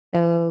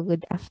So,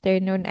 good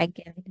afternoon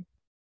again.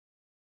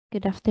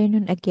 Good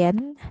afternoon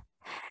again.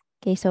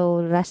 Okay,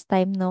 so last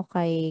time no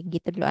kay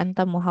gitudloan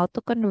ta mo how to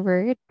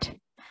convert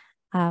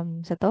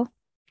sa to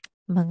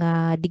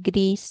mga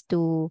degrees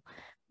to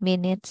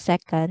minutes,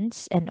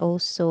 seconds, and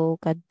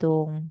also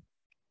kadtong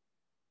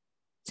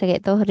sa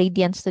to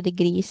radians to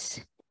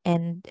degrees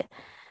and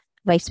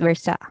vice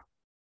versa.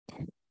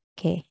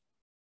 Okay.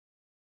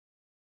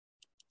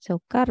 So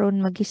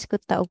karon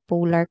maghisgot ta og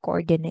polar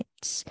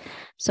coordinates.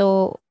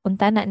 So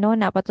unta na no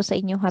napato sa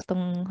inyo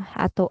hatong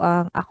ato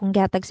ang akong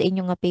gihatag sa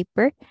inyo nga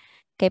paper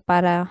kay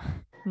para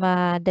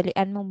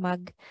madalian mo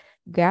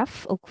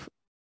mag-graph og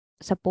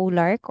sa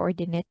polar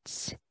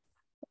coordinates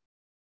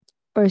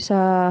or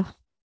sa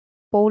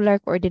polar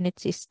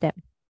coordinate system.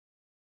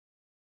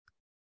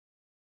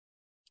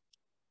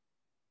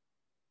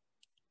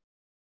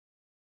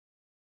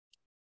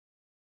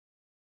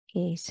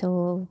 Okay,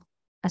 so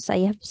as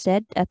I have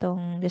said,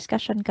 atong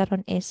discussion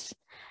karon is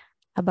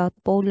about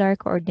polar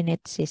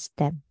coordinate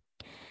system.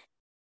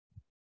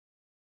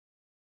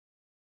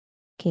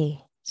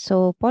 Okay,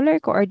 so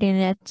polar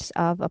coordinates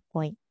of a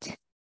point.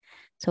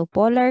 So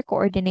polar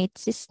coordinate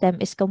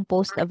system is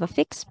composed of a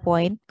fixed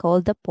point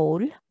called the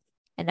pole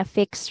and a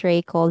fixed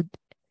ray called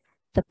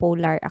the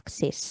polar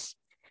axis.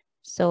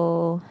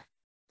 So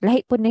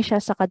lahi po ni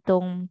siya sa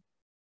katong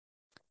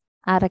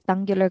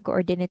rectangular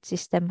coordinate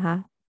system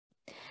ha.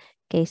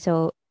 Okay,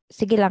 so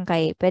sige lang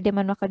kay pwede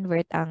man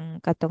ma-convert ang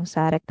katong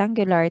sa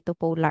rectangular to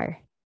polar.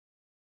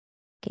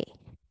 Okay.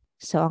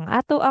 So ang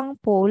ato ang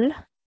pole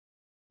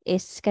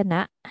is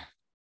kana.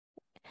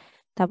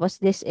 Tapos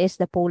this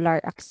is the polar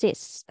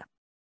axis.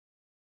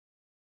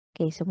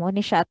 Okay, so mo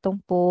ni siya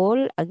atong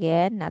pole.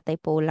 Again, natay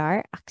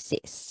polar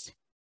axis.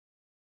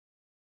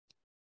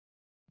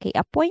 Okay,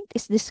 a point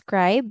is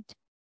described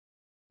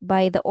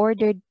by the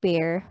ordered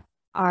pair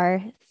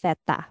r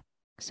theta.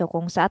 So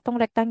kung sa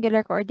atong rectangular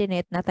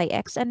coordinate natay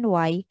x and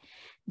y,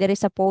 there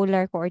is a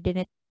polar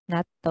coordinate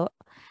nato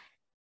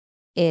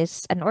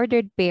is an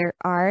ordered pair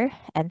r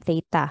and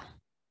theta,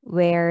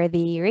 where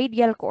the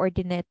radial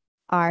coordinate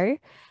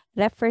r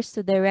refers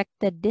to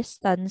directed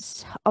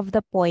distance of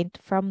the point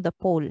from the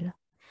pole.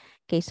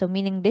 Okay, so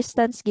meaning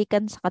distance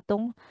gikan sa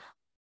katong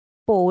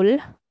pole,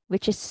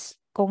 which is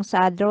kung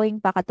sa drawing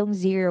pa katong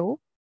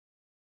 0,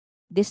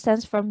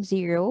 distance from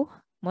 0,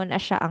 mo na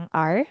siya ang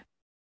r.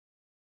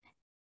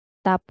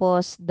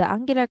 Tapos, the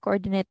angular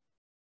coordinate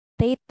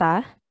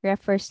theta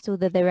refers to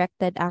the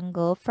directed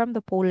angle from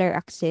the polar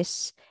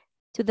axis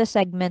to the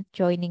segment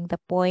joining the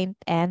point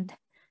and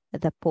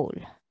the pole.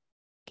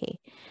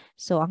 Okay.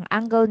 So, ang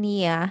angle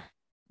niya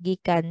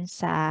gikan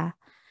sa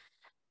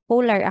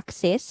polar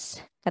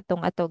axis,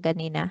 katong ato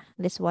ganina.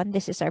 This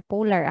is our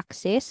polar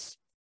axis.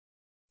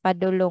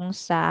 Padulong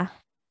sa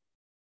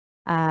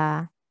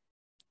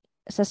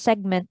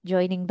segment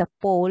joining the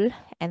pole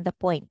and the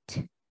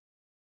point.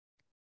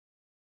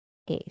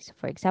 Okay, so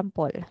for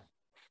example,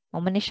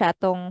 mao ni siya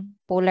atong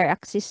polar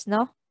axis,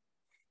 no?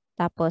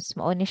 Tapos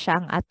mao ni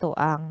siya ang ato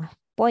ang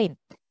point.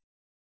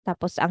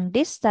 Tapos ang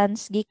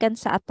distance gikan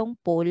sa atong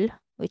pole,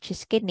 which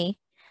is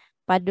kini,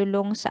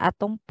 padulong sa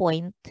atong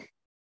point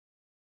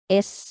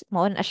is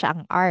mao na siya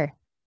ang r.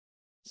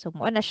 So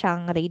mao na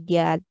siyang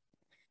radial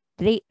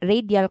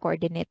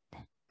coordinate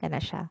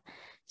kana siya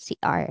si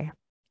r.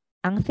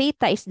 Ang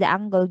theta is the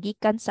angle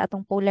gikan sa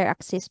atong polar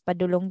axis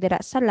padulong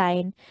dira sa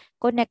line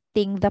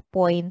connecting the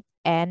point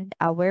and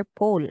our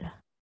pole.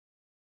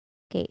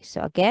 Okay,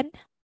 so again,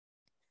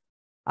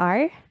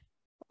 r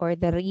or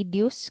the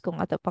radius, kung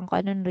ato pang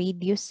kanon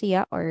radius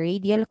siya or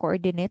radial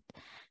coordinate.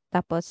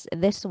 Tapos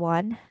this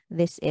one,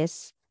 this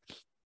is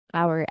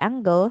our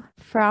angle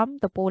from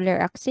the polar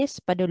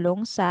axis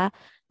padulong sa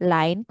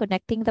line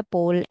connecting the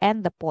pole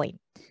and the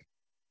point.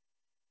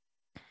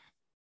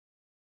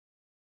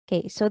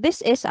 Okay, so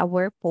this is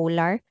our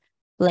polar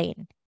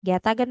plane.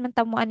 Gihatagan man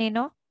ta mo ani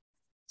no?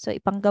 So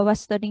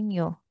ipanggawas to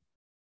ninyo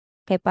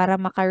kay para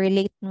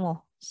makarelate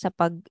mo sa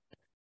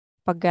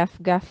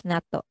pag-graph-graph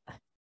nato.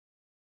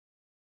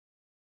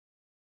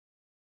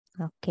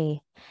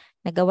 Okay.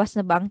 Nagawas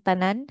na ba ang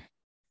tanan?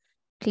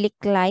 Click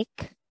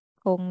like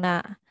kung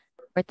na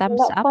or thumbs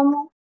Wala up. pa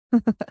mo.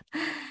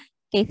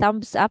 Okay,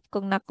 thumbs up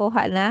kung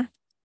nakuha na.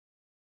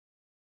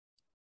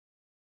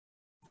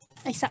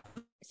 Ay,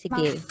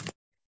 Sige.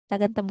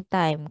 Tagan ta mo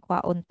time.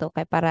 Kuhaon to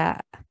kay para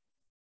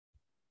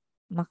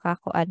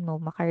makakuan mo,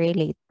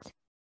 makarelate.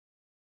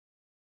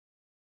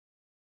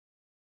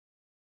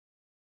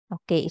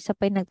 Okay, isa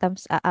pa yung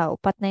nag-thumbs up.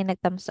 Upat na yung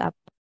nag-thumbs up.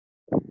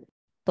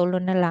 Tulo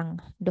na lang.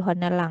 Duha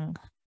na lang.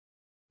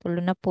 Tulo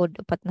na pod.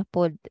 Upat na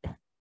pod.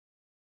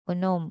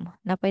 Unom.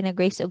 Napay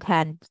nag-raise og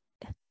hand.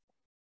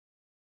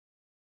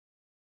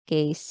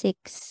 Okay,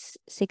 6.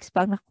 6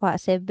 pa ang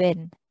nakuha.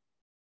 7.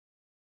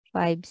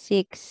 5,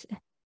 6.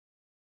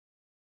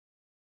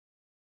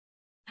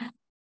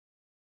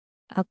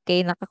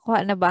 Okay,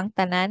 nakakuha na ba ang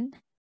tanan?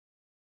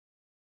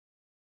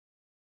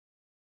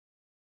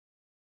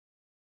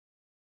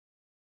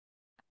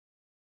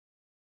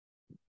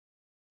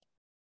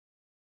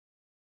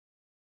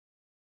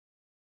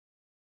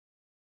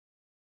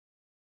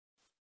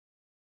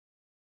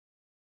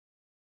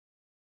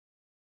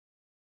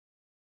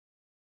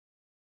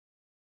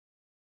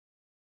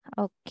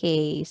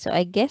 Okay, so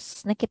I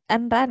guess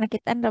nakitaan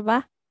ra ba?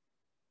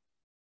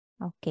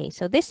 Okay,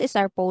 so this is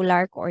our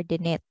polar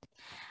coordinate.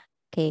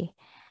 Okay.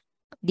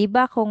 Di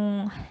ba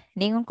kung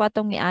ningon ko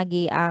atong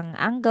miagi ang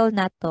angle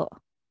nato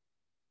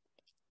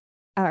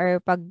or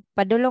pag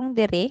padulong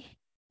dire,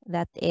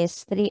 that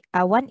is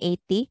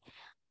 180.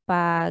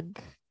 Pag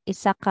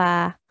isa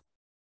ka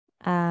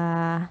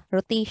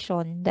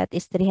rotation, that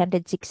is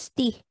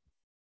 360.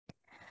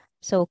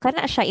 So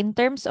kana siya in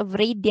terms of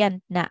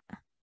radian na.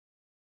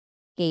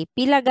 Okay,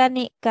 pila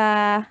gani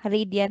ka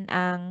radian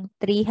ang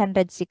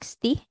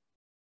 360?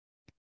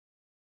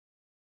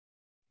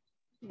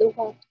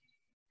 Duha.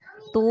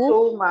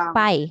 2 ma'am.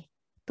 pi.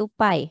 2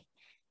 pi.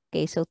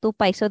 Okay, so 2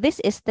 pi. So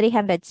this is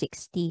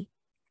 360.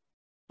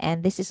 And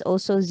this is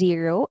also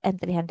 0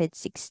 and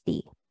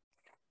 360.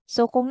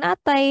 So kung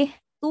natay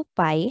 2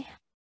 pi,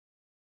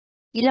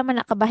 ila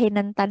man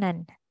nakabahin ng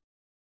tanan?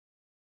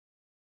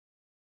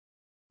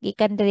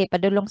 Gikan diri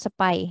padulong sa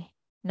pi,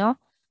 no?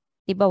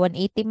 Diba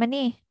 180 man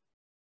eh.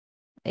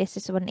 This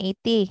is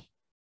 180.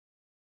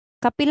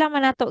 Kapila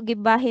man nato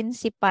gibahin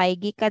si pi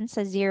gikan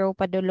sa 0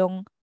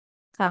 padulong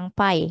kang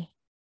pi?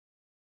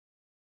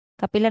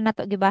 Kapila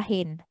nato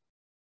gibahin?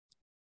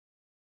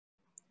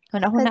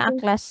 Una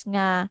ang class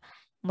nga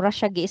mura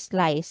siya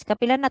gi-slice.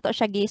 Kapila nato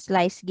siya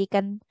gi-slice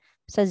gikan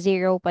sa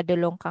 0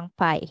 padulong kang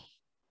pi?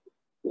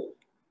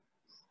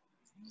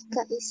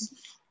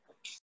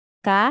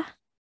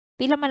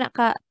 Pila man na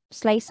ka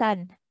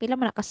slicean? Pila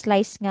man na ka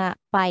slice nga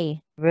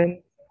pi?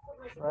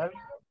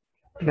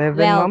 11,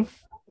 ma'am.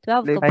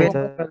 12 Ay,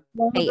 kabok.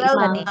 Okay,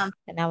 isa ni. ma'am.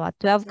 Tanawa.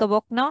 12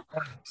 kabok, no?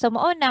 So,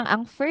 maunang,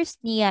 ang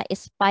first niya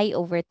is pi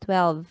over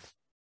 12.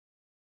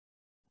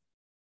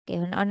 Okay,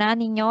 una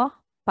ninyo,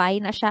 pi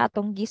na siya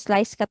atong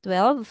gi-slice ka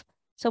 12.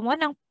 So,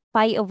 maunang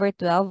pi over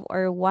 12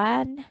 or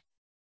 1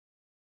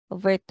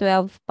 over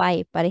 12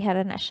 pi.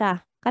 Parihara na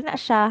siya. Kana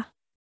siya,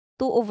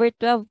 2 over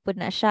 12 po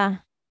na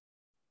siya.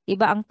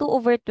 Diba, ang 2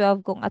 over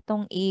 12 kung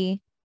atong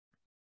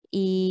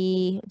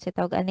sa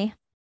tawag ani,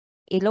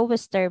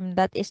 i-lowest term,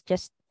 that is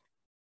just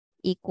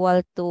equal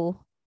to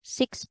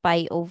 6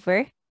 pi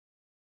over,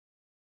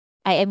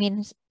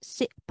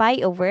 pi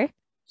over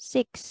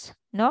 6,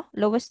 no?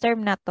 Lowest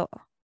term na to.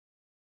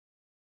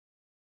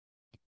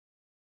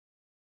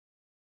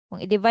 Kung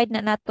i-divide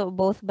na nato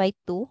both by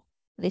 2,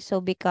 this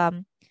will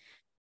become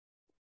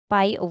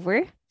pi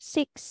over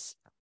 6.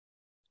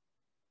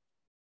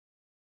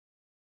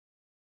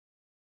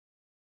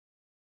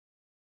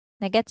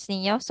 Nagets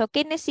ninyo? So,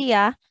 kini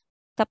siya,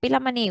 kapila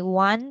man ni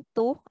 1,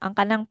 2, ang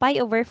kanang pi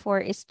over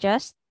 4 is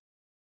just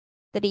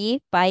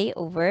 3 pi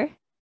over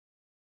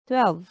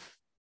 12.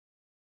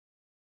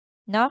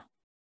 No?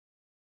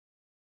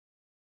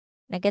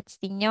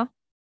 Nagets ninyo?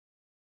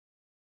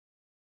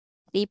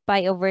 3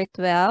 pi over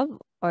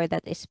 12 or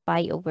that is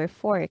pi over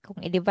 4.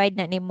 Kung i-divide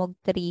na ni mog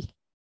 3.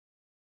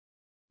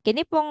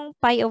 Kini pong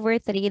pi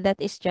over 3, that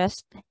is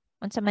just,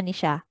 unsa man ni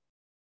siya?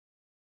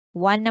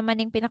 1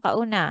 naman yung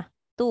pinakauna.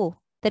 2,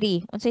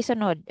 3. Unsay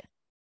sunod?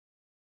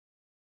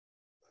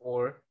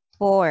 4.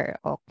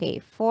 4.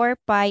 Okay. 4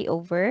 pi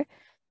over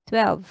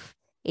 12.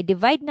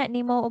 I-divide na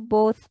nimo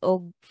both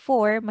og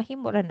 4,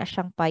 mahimo ra na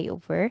siyang pi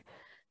over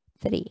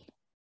 3.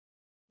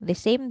 The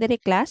same diri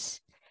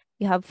class.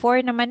 You have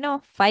 4 naman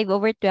no. 5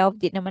 over 12,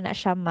 di naman na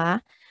siya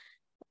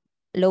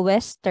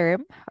lowest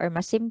term or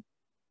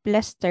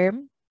simplest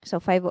term.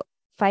 So 5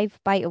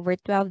 pi over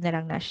 12 na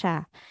lang na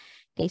siya.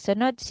 Okay,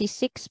 sunod si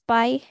 6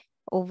 pi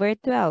over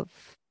 12.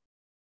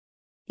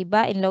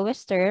 Diba, in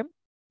lowest term,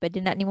 pwede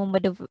na nimo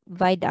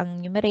ma-divide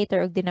ang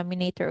numerator o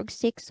denominator og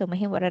 6. So,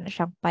 mahimura na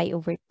siyang pi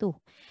over 2.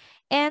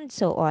 And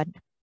so on.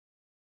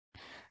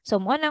 So,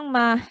 mo nang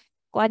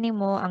kuha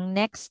mo, ang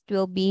next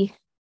will be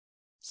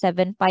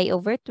 7 pi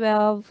over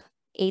 12,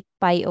 8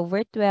 pi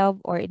over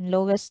 12, or in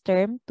lowest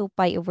term, 2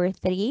 pi over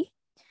 3.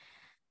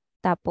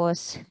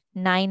 Tapos,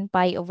 9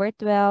 pi over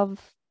 12,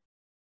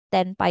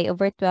 10 pi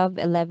over 12,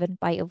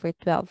 11 pi over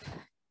 12.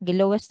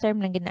 Gilowest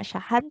term lang gina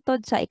siya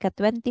hantod sa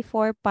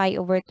ika-24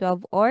 pi over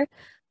 12 or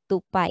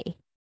 2 pi.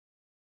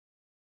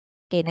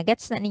 Okay,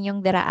 nagets na ninyong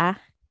dira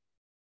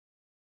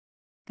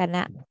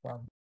kana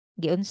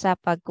giunsa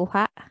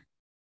pagkuha?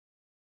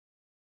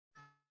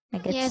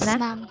 Nagets Yes,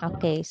 na? ma'am.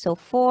 Okay, so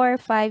 4,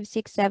 5,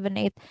 6,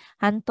 7, 8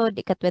 hantod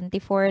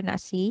ika-24 na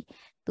si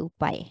 2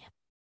 pi.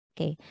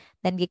 Okay,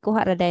 then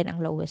gikuha ra dayon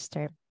ang lowest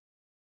term.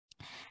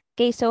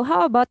 Okay, so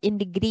how about in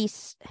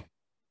degrees?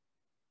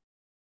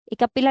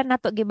 Ikapila na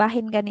to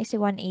gibahin gani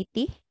si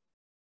 180?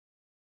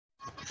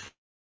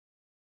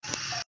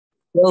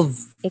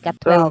 12.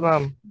 Ika-12. 12,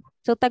 ma'am.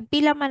 So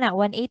tagpila man na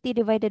 180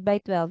 divided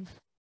by 12?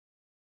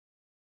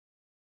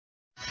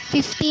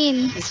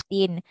 15.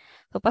 15.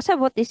 So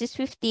pasabot, this is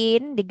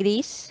 15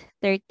 degrees,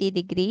 30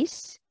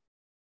 degrees.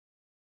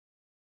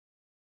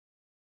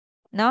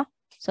 No?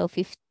 So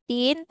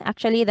 15,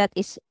 actually that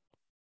is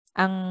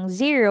ang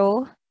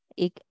 0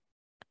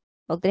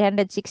 og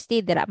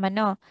 360 dira man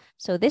no.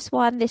 So this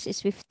one, this is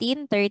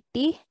 15,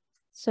 30.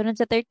 Sunod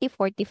sa 30,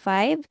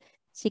 45,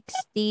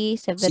 60,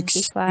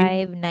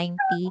 75, 90,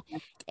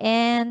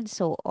 and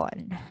so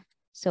on.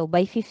 So,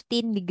 by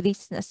 15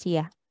 degrees na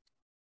siya.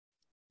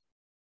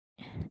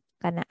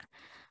 Kana.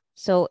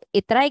 So,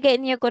 itry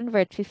gayon niyo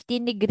convert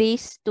 15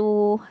 degrees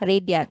to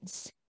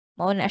radians.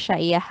 Mao na siya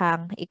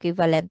iyahang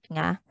equivalent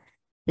nga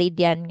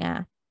radian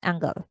nga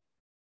angle.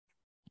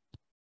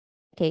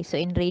 Okay, so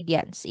in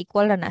radians,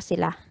 equal na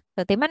sila.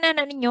 So,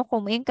 timanan na ninyo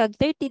kung may kag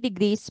 30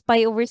 degrees,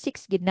 pi over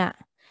 6 gid na.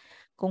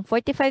 Kung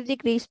 45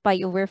 degrees,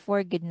 pi over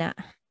 4 gid na.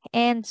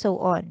 And so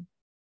on.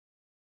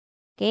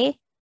 Okay?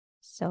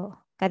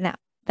 So, kana.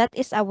 That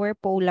is our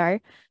polar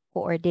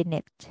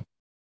coordinate.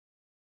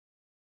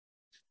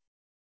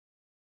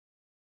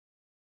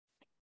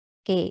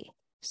 Okay.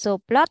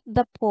 So, plot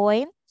the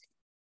following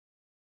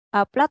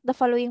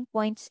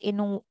points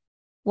in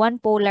one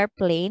polar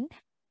plane.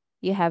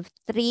 You have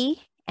 3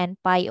 and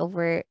pi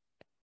over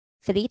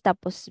 3.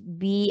 Tapos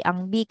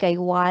ang b kay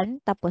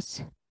 1.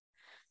 Tapos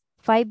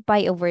 5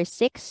 pi over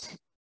 6.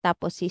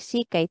 Tapos si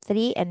c kay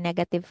 3 and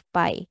negative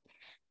pi.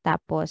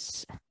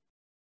 Tapos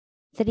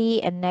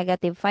 3 and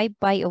negative 5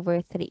 pi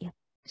over 3.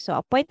 So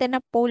a point in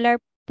a polar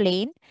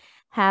plane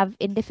have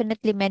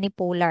indefinitely many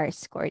polar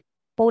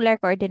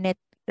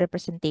coordinate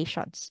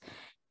representations.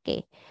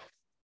 Okay.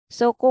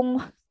 So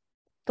kung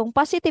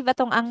positive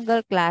atong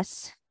angle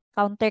class,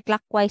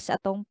 counterclockwise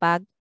atong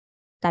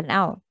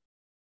pag-tanaw.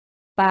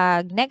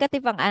 Pag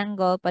negative ang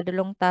angle,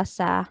 padulong ta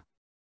sa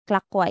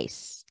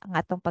clockwise ang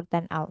atong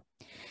pagtanaw.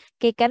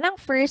 Okay, kanang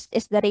first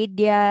is the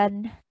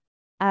radial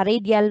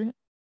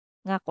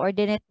nga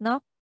coordinate,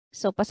 no?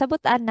 So, pasabot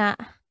ana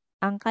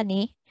ang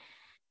kani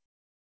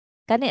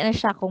na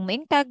siya. Kung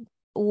main kag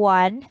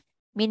 1,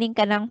 meaning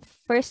kanang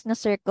first na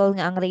circle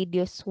nga ang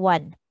radius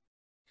 1.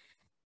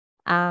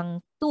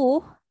 Ang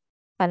 2,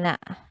 kana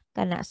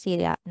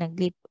sila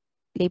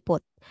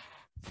naglipot.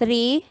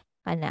 3,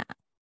 kana.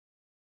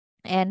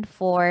 And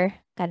 4,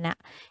 kana.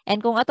 And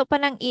kung ato pa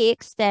nang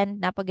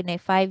i-extend, napaginay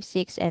 5,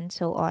 6, and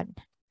so on.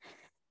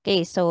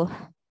 Okay, so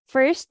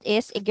first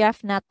is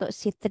i-graph nato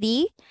si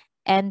 3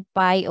 and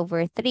pi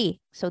over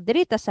 3. So,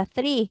 dirita sa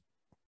 3.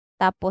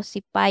 Tapos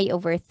si pi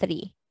over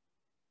 3.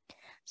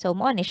 So,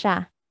 mo ni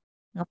siya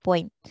nga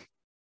point.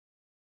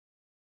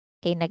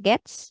 Okay,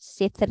 na-gets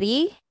si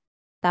 3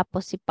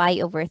 tapos si pi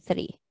over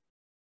 3.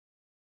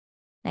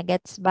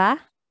 Na-gets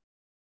ba?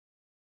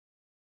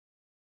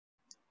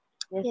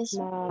 Yes,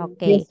 ma'am.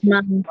 Okay. Yes,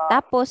 ma'am.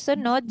 Tapos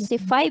sunod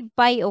si 5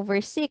 pi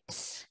over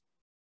 6.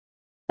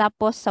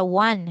 Tapos sa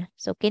 1.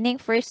 So, kining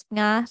first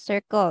nga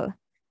circle.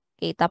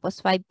 Okay, tapos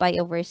 5 pi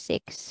over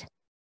 6.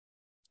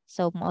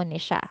 So, mo ni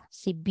siya.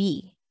 Si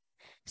B.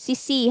 Si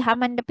C,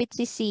 haman dapit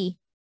si C.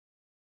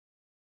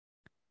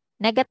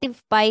 Negative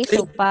pi,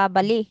 so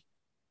pabali.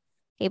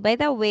 Okay, by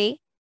the way,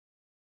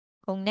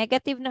 kung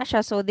negative na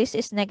siya, so this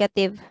is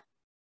negative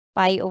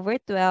pi over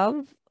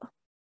 12.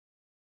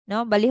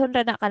 No, balihon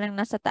ra na ka lang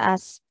nasa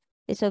taas.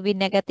 This will be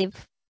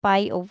negative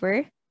pi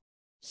over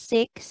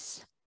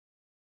 6.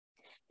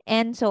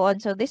 And so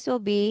on. So this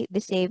will be the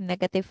same,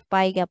 negative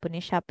pi gapon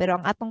ni siya. Pero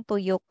ang atong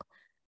tuyok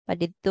pa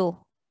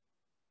dito.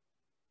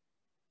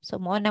 So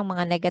mo nang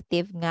mga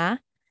negative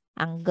nga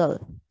angle.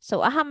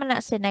 So aha man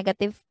na si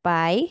negative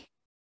pi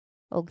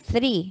og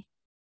 3.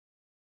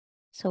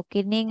 So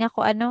kini nga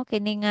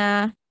kini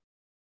nga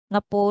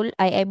pole,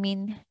 I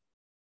mean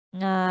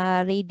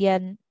nga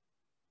radian.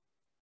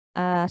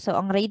 So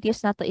ang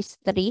radius nato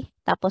is 3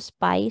 tapos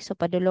pi, so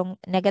padulong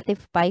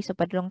negative pi, so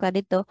padulong ka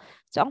dito.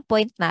 So ang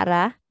point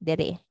nara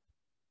dire.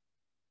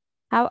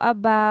 How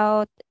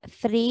about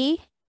 3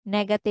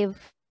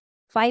 negative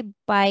 5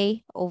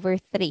 pi over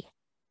 3?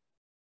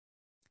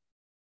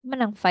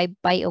 Manang 5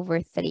 pi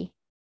over 3.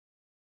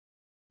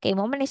 Okay,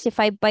 mo man si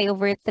 5 pi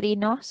over 3,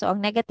 no? So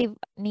ang negative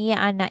niya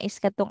ana is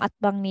katong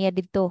atbang niya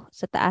dito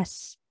sa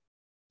taas.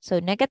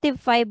 So negative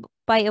 5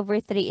 pi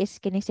over 3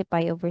 is kini si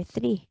pi over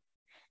 3.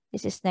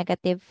 This is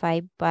negative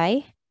 5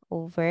 pi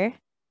over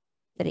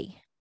 3.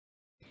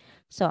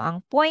 So,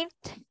 ang point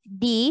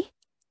D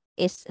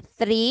is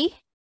 3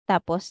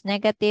 tapos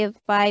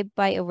negative 5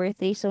 pi over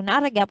 3. So,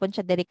 naaragapon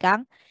siya diri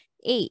kang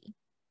A.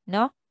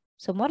 No?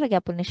 So, mo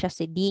ragapon na siya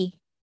si D.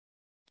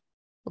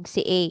 Ug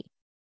si A.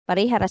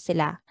 Parehara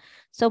sila.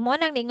 So, mo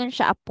nang ningon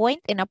siya, a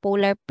point in a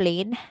polar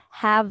plane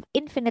have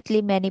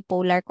infinitely many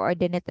polar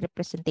coordinate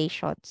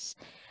representations.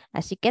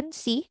 As you can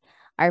see,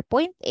 our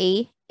point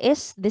A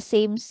is the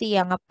same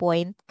siya nga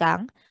point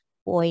kang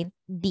point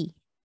D.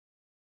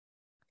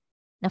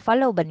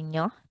 Na-follow ba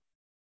ninyo?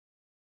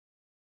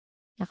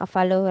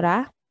 Naka-follow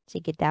ra?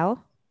 Sige daw.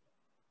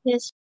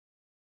 Yes.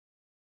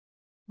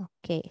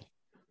 Okay.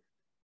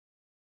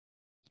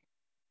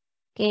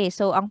 Okay,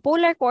 so ang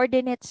polar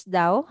coordinates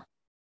daw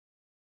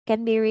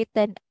can be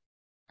written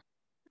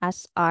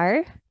as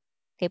R.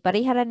 Okay,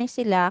 parihara ni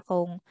sila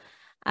kung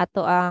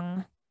ato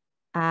ang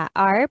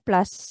R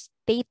plus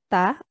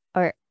theta,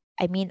 or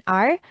I mean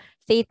R,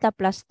 theta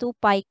plus 2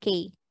 pi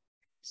k.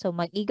 So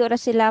mag-igo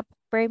ra sila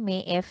per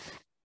me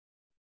if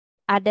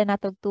ada na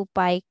tog 2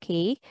 pi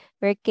k,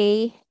 where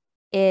k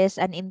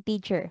is an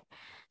integer.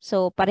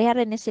 So pareha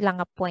rin ni sila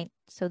nga point.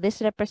 So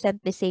this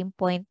represent the same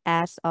point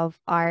as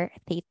of R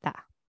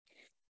theta.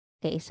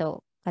 Okay,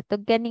 so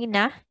katog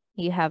ganina,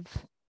 you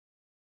have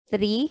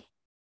 3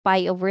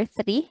 pi over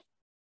 3.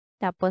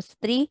 Tapos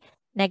 3,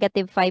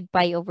 negative 5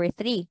 pi over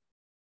 3.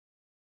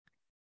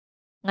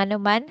 Nga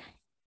naman,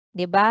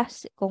 di ba?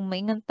 Kung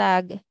maingon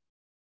tag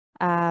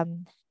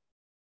 3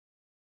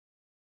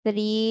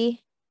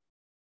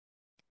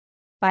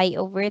 pi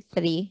over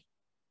 3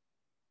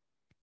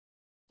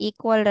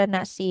 equal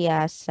na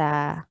siya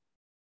sa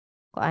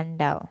kuan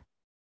daw.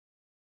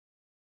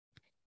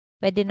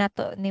 Pwede na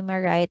to ni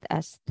ma-write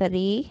as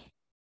 3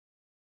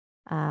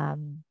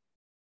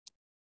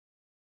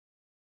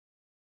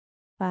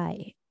 pi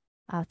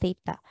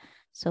theta.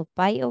 So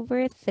pi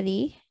over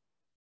 3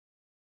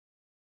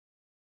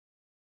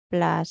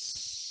 plus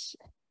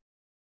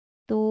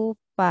 2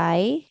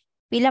 pi.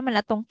 Pila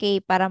man atong k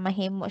para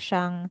mahimo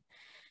siyang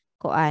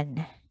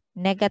kuan.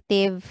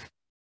 Negative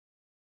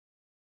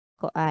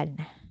kuan.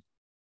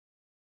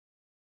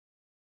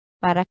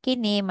 Para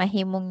kini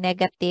mahimong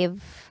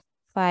negative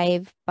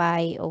 5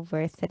 pi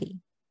over 3.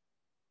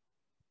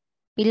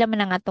 Pila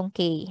man ang atong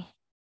k?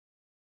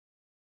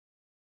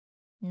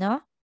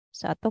 No?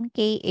 So atong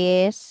k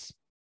is,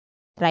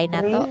 try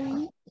na to.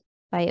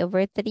 Pi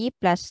over 3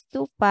 plus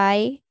 2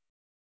 pi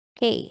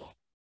k.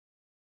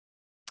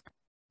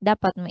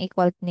 Dapat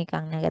ma-equal ni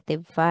kang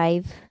negative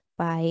 5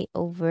 pi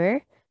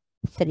over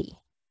 3.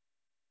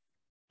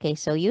 Okay,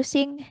 so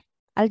using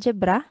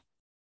algebra,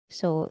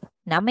 so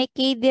na may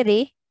k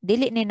diri,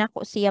 dili ni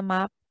nako siya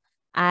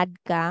ma-add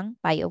kang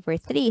pi over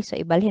 3. So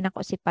ibalhin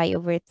ako si pi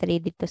over 3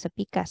 dito sa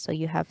pika. So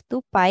you have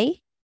 2 pi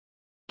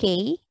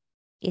k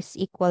is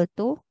equal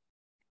to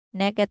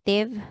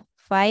negative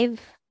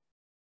 5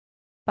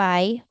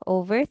 pi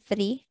over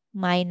 3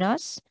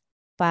 minus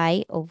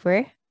pi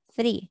over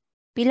 3.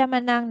 Pila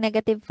man ang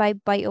negative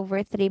 5 pi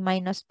over 3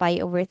 minus pi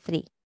over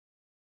 3?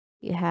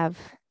 You have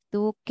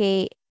 2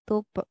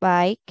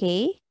 pi k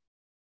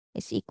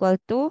is equal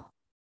to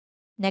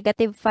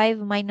negative 5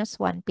 minus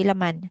 1. Pila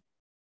man?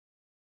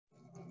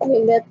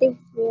 Negative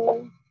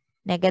 4.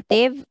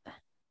 Negative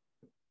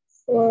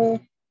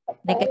 4.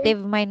 negative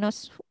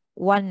minus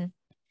 1.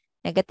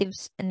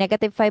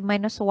 Negative 5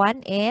 minus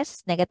 1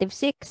 is negative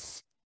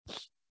 6.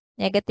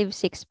 Negative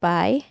 6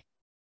 pi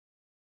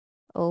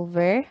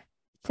over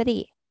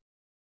 3.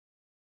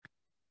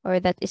 Or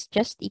that is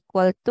just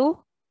equal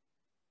to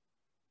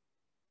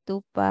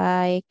 2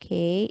 pi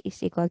k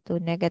is equal to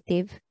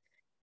negative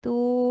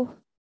 2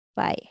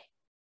 pi.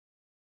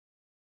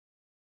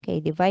 Okay,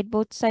 divide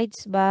both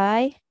sides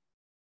by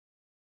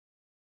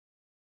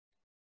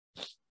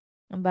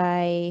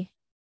 2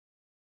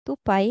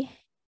 pi.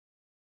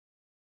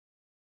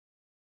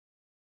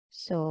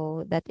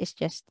 So that is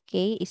just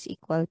k is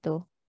equal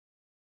to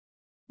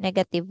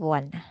negative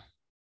 1.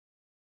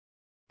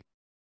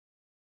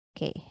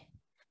 Okay.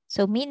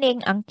 So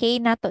meaning ang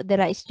k nato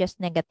dira is just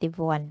negative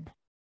 1.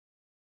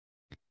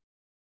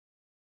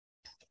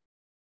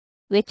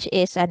 Which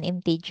is an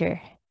integer.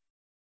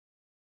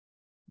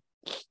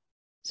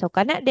 So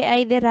kana di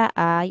ay dira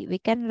we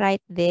can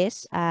write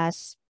this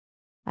as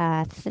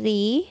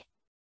 3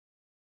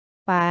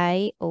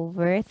 pi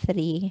over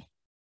 3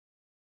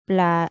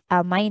 plus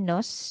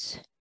minus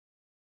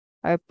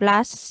or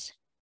plus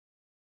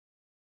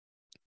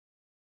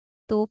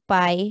 2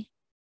 pi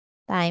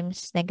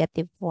times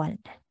negative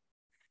 1.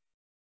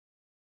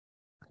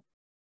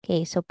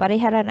 Okay, so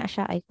parihara na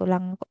siya. Ay,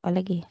 kulang ko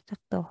lagi.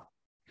 Sakto.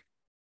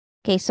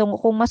 Okay, so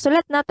kung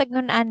masulat na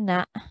tagnunaan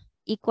na,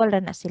 equal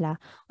na sila.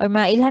 Or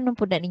mailhan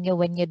po na ninyo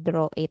when you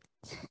draw it.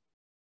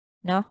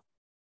 No?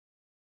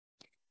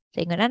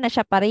 So, ingon na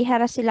siya.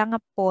 Parihara sila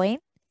nga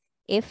point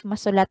if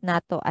masulat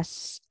na to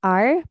as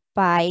r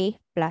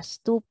pi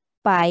plus 2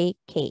 pi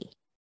k.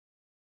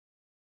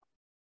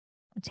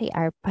 Let's say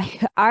r pi,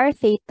 r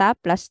theta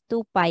plus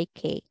 2 pi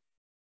k.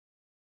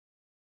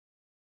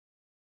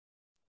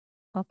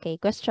 Okay,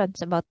 questions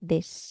about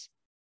this?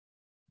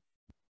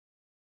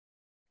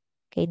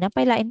 Okay,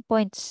 napailain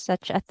points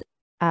such as,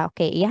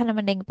 okay, iyahan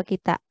naman na yung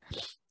ipakita.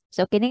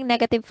 So, kining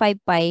negative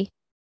 5 pi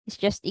is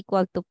just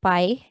equal to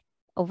pi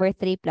over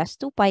 3 plus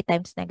 2 pi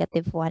times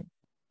negative 1.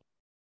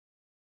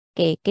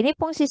 Okay, kini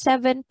pong si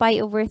 7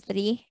 pi over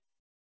 3,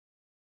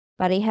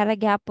 parihara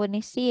gyapon ni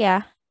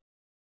siya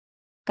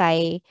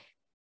kay,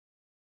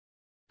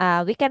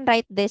 we can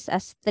write this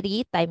as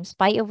 3 times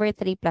pi over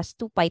 3 plus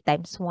 2 pi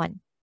times 1.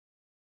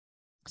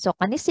 So,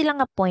 kani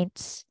sila nga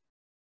points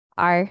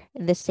are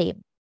the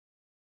same.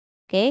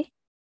 Okay?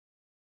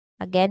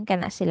 Again,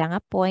 kana sila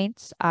nga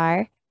points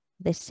are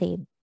the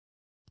same.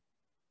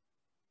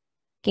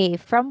 Okay,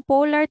 from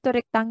polar to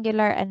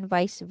rectangular and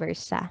vice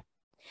versa.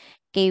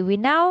 Okay, we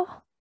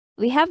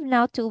have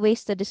now two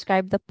ways to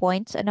describe the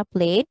points on a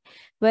plane,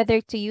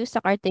 whether to use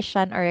the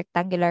Cartesian or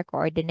rectangular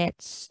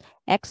coordinates,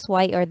 x,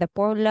 y, or the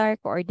polar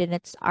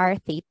coordinates r,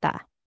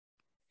 theta.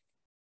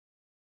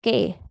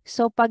 Okay,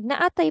 so pag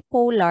naatay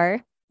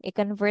polar,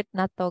 i-convert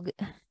na to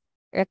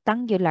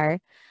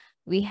rectangular,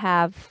 we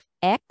have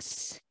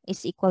x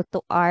is equal to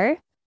r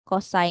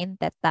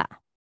cosine theta.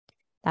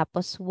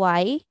 Tapos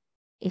y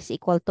is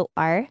equal to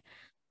r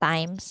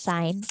times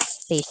sine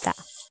theta.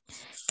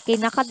 Okay,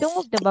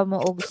 nakadungog na ba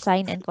mo og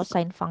sine and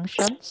cosine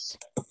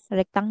functions?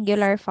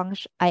 Rectangular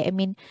function, I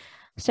mean,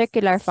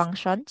 circular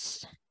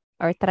functions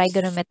or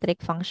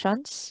trigonometric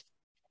functions.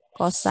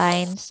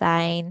 Cosine,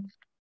 sine.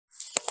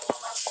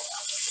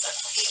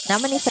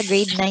 Naman ni sa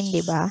grade 9,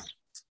 di ba?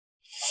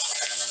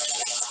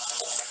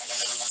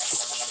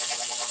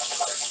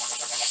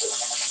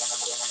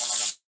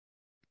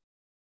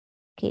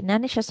 Okay,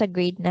 nani siya sa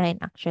grade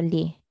 9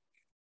 actually.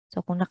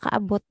 So, kung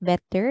nakaabot,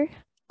 better.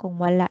 Kung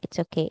wala, it's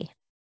okay.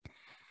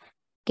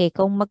 Okay,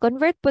 kung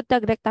mag-convert po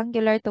tag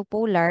rectangular to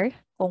polar,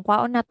 kung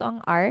kwaon na to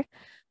ang r,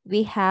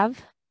 we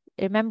have,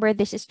 remember,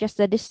 this is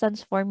just the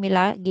distance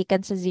formula,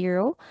 gikan sa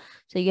 0.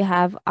 So, you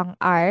have ang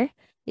r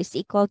is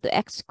equal to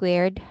x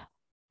squared,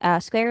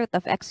 square root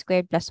of x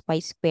squared plus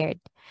y squared.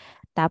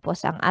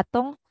 Tapos, ang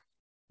atong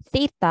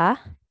theta,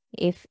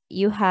 if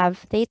you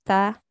have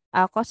theta,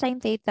 cosine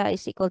theta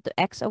is equal to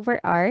x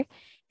over r,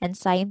 and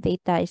sine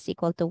theta is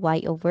equal to y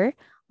over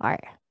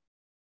r.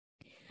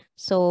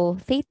 So,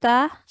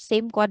 theta,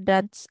 same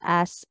quadrants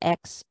as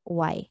x,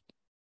 y.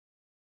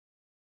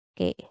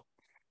 Okay.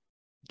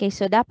 Okay,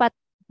 so dapat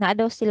na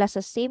daw sila sa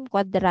same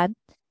quadrant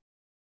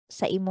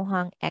sa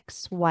imuhang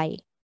x,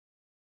 y.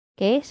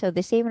 Okay, so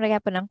the same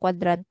ra po ng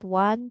quadrant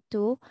 1,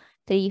 2,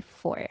 3,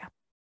 4.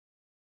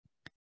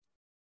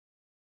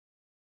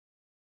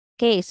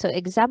 Okay, so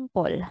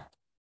example.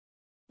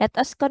 Let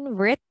us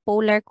convert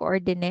polar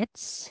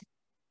coordinates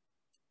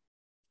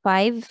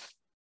 5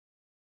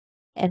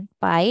 and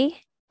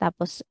pi.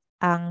 Tapos,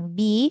 ang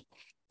b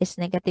is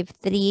negative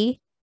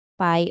 3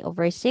 pi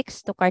over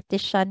 6 to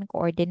Cartesian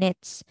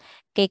coordinates.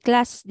 Kay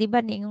class, di ba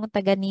niingong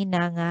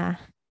taganina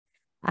nga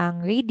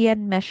ang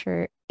radian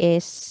measure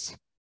is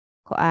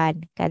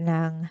kuan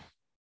kanang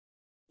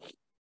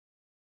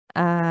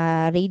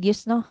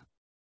radius, no?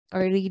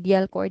 Or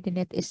radial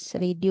coordinate is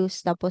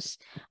radius. Tapos,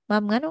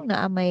 ma'am, nganong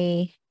na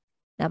may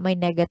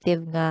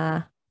negative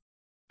nga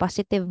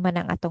positive man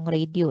ang atong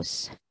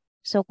radius.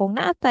 So, kung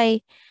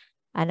naatay,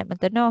 ano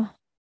man to, no?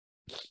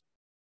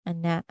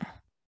 Ana.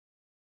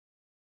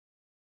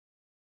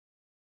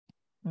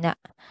 Na.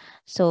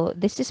 So,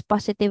 this is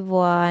positive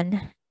 1,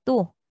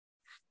 2.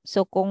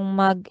 So, kung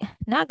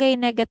nagay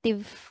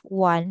negative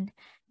 1,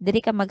 diri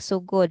ka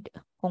magsugod.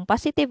 Kung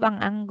positive ang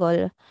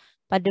angle,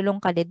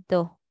 padulong ka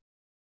dito.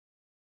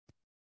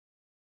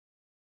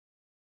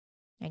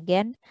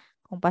 Again,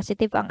 kung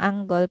positive ang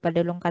angle,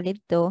 padulong ka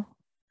dito.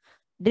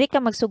 Diri ka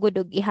magsugod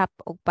og ihap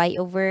og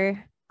pi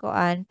over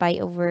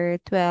pi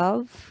over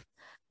 12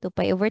 to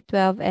pi over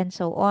 12 and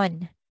so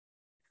on.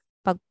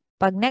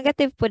 Pag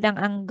negative pud ang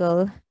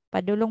angle,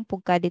 padulong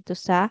pud ka dito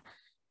sa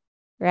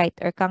right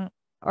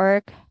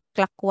or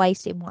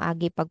clockwise imong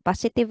agi pag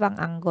positive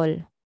ang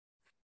angle.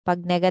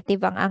 Pag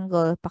negative ang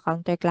angle,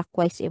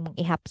 pa-counterclockwise imong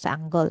ihap sa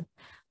angle.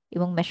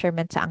 Imong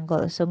measurement sa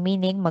angle. So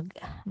meaning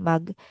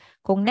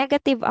kung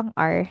negative ang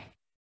r,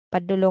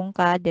 padulong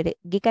ka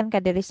gikan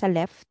ka diri sa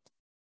left.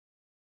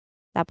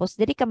 Tapos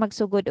diri ka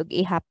magsugod og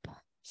ihap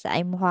sa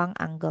imong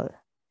angle.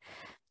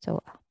 So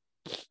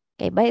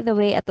okay, by the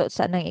way, ato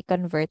sa nang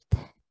i-convert.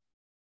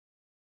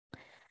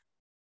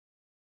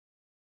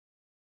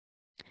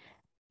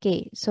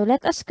 Okay, so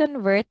let us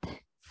convert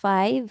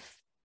 5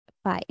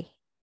 pi.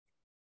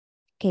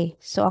 Okay,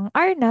 so ang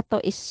r nato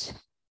is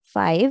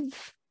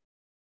 5.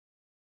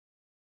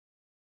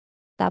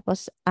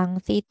 Tapos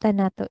ang theta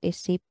nato is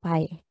si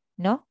pi,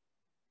 no?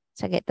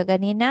 Sa geto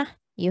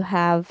ganina, you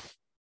have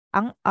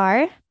ang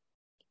r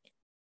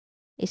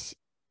is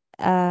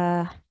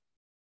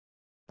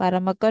para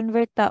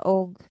mag-convert ta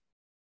og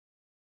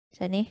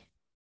sani?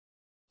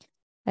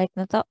 Like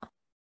na to.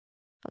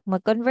 Pag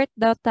mag-convert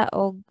daw ta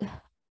og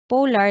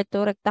polar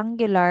to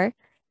rectangular,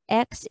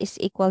 x is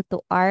equal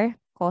to r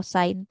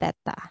cosine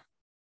theta.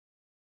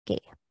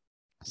 Okay.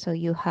 So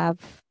you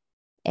have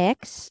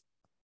x.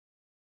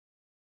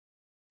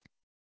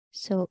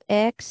 So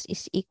x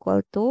is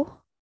equal to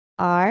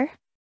r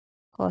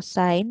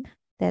cosine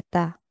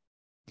theta.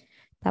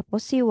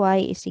 Tapos si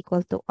y is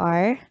equal to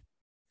r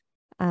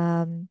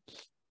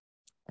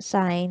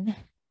sine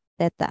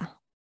theta.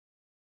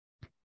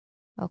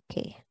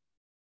 Okay.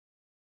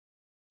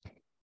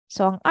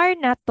 So, ang r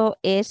nato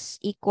is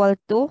equal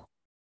to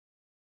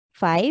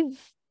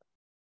 5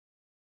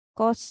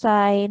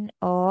 cosine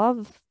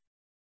of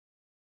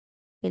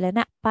pila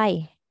na?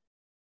 Pi.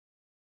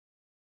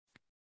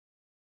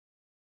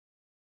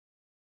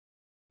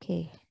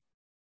 Okay.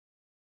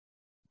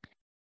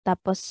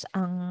 Tapos,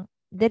 ang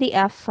diri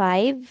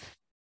 5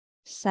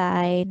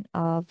 sine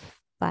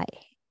of pi.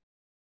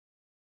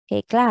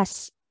 Okay,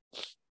 class.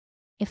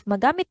 If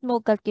magamit mo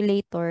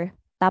calculator,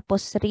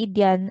 tapos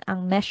radian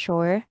ang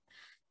measure,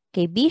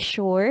 okay, be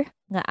sure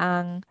nga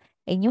ang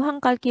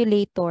inyuhang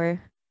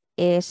calculator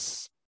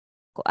is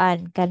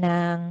kuan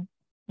kanang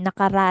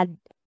nakarad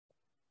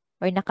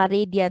or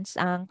naka-radians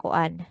ang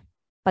kuan.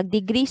 Pag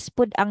degrees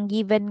pud ang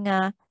given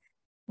nga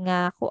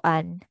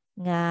kuan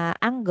nga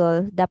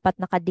angle, dapat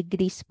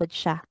naka-degrees pud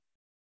siya.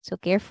 So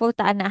careful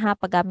ta na ha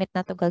paggamit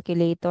na to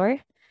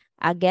calculator.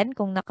 Again,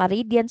 kung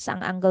naka-radians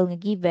ang angle nga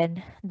given,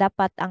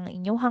 dapat ang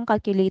inyong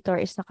calculator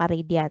is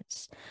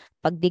naka-radians.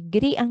 Pag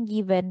degree ang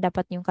given,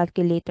 dapat yung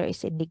calculator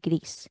is in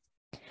degrees.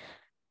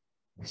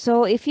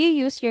 So, if you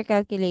use your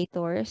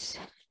calculators,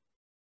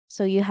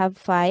 so you have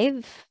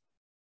 5.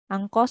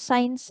 Ang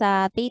cosine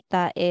sa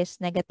theta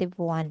is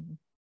 -1.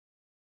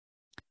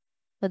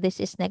 So, this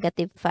is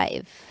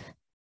 -5.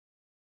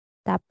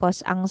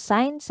 Tapos, ang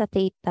sine sa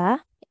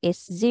theta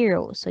is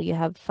 0. So, you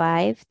have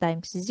 5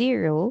 times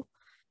 0.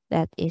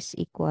 That is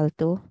equal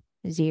to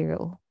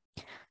 0.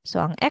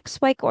 So, ang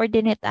xy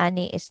coordinate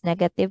ani is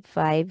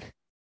 -5,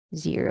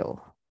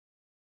 0.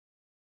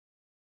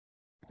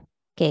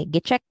 Okay,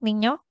 gi-check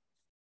ninyo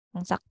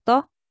ang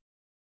sakto.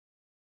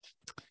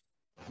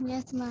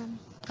 Yes, ma'am.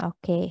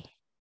 Okay.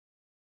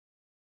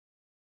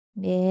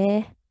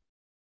 Yeah.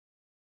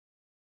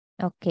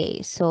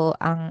 Okay, so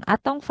ang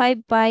atong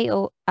 5 pi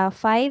o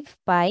 5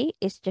 pi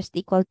is just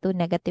equal to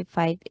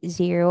 -5,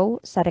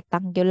 0 sa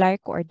rectangular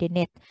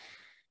coordinate.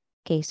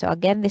 Okay, so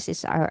again, this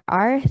is our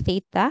r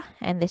theta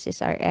and this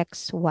is our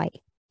x, y.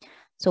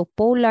 So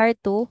polar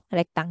to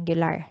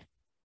rectangular.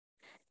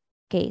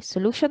 Okay,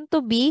 solution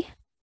to B,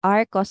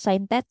 r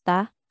cosine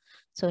theta.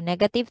 So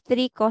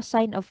 -3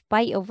 cosine of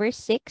pi over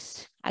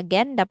 6.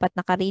 Again, dapat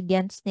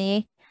naka-radians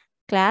ni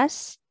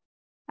class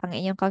ang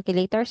inyong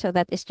calculator. So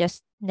that is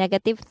just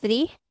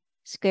 -3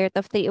 square root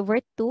of 3 over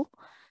 2.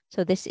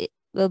 So this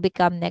will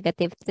become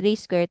 -3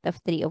 square root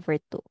of 3 over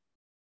 2.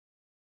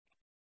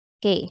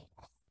 Okay.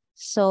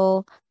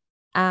 So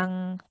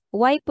ang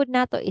y po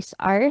nato is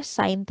r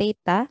sine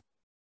theta.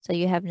 So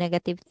you have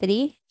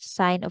 -3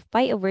 sine of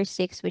pi over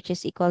 6, which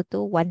is equal to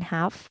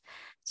 1/2.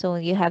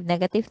 So you have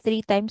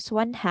 -3 times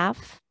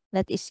 1/2.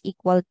 That is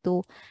equal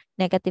to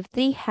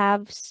 -3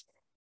 halves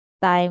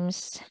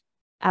times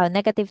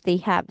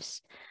 -3 halves.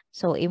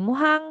 So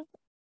imuhang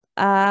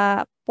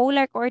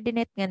polar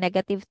coordinate nga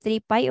 -3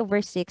 pi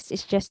over 6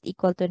 is just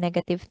equal to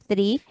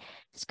 -3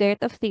 square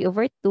root of 3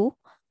 over 2,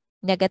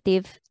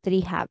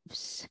 -3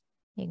 halves.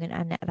 Yung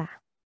ana ra.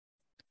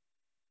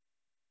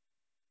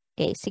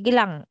 Okay, sige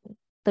lang.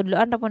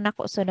 Tudloan na mo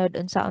nako sunod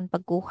unsaon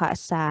pagkuha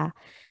sa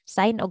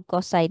sine o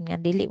cosine nga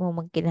dili mo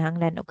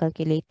magkinahanglan og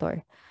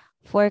calculator.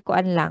 For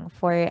kuan lang,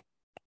 for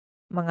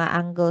mga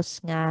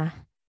angles nga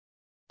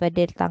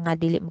pwede ta nga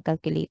dili mo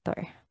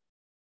calculator.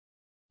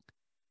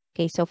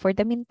 Okay, so for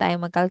the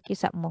meantime,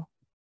 magkalkisa mo.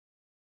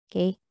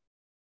 Okay?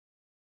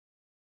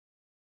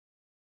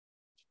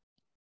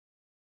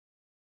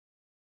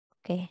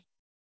 Okay.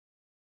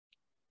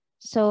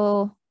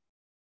 So,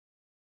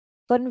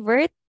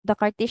 convert the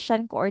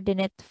Cartesian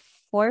coordinate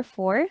 4,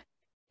 4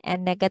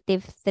 and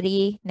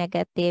 -3,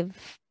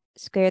 negative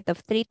square root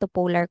of 3 to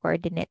polar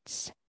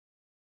coordinates.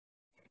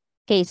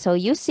 Okay, so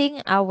using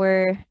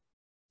our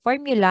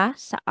formula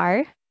sa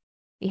r,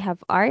 we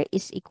have r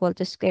is equal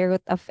to square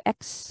root of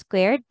x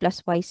squared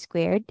plus y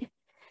squared.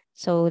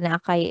 So,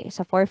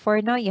 sa 4,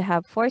 4, no? You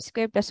have 4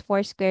 squared plus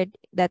 4 squared,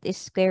 that is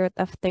square root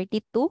of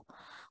 32.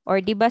 Or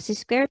diba si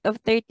square root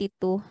of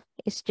 32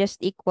 is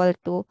just equal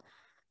to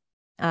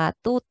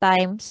 2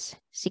 times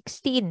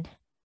 16.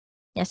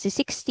 Ya, si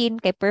 16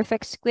 kay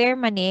perfect square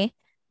man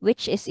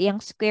which is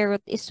iyang square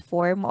root is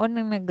 4, mao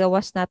nang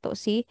nagawas nato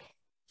si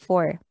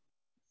 4.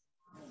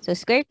 So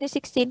square root ni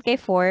 16 kay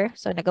 4,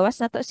 so nagawas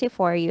nato si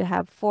 4, you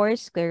have 4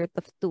 square root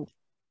of 2.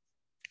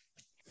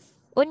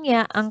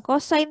 Unya, ang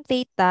cosine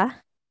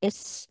theta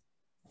is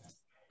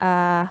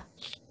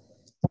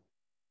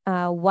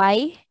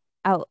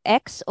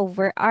x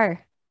over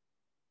r.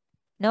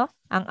 No?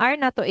 Ang r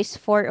nato is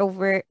 4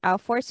 over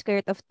 4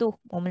 square root of 2.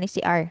 Mo man ni si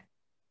r.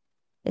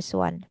 This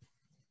one.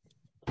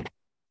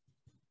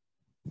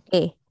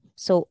 Okay.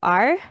 So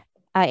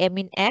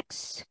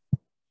x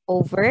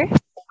over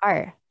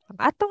r. Ang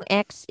atong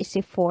x is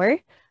si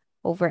 4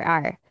 over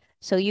r.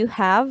 So you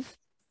have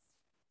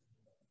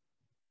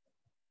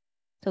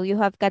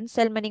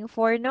cancel maning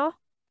 4, no?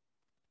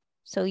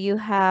 So you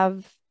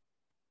have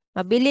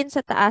mabilin sa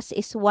taas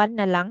is 1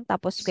 na lang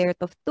tapos square root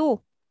of 2.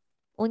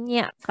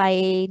 Unya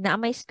kay naa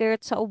may square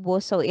root sa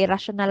ubos, so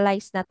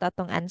i-rationalize na to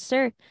atong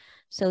answer.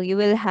 So you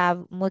will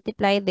have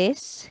multiply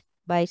this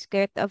by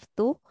square root of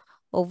 2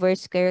 over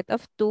square root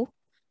of 2.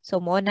 So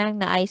mo nang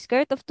naay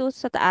square root of 2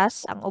 sa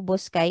taas, ang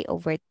ubos kay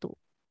over 2.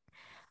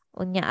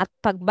 Unya at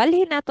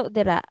pagbalhin nato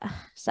dira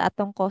sa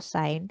atong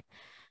cosine,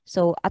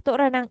 so ato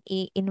ra nang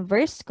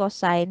i-inverse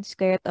cosine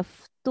square root of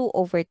 2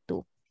 over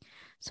 2.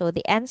 So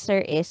the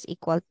answer is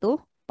equal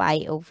to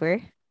pi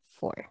over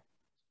 4.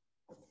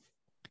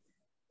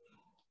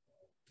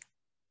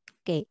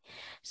 Okay.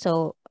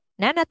 So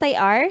nanatay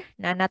r,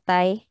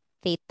 nanatay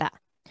theta.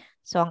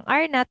 So ang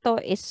r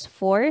nato is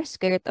 4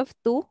 square root of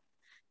 2.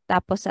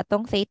 Tapos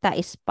atong theta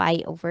is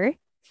pi over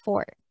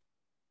 4.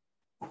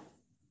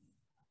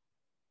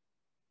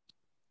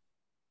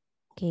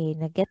 Okay,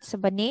 nag-gets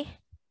ba ni?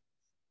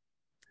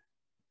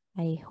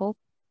 I hope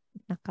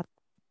nakat.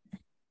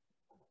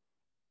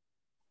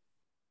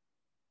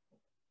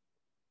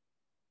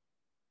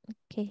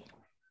 Okay.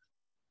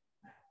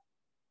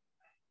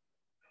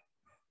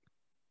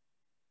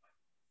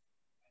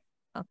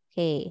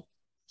 Okay.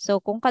 So,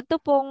 kung kadto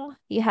pong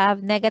you have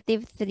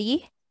negative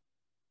 3,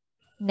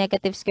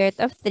 negative square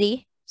root of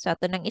 3. So,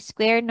 ito ng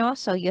square, no?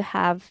 So, you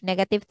have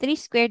negative 3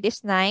 squared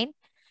is 9.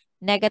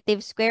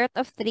 Negative square root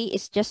of 3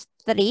 is just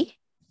 3.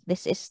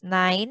 This is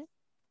 9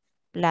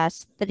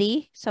 plus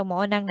 3. So,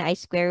 maunang na ay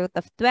square root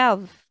of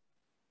 12.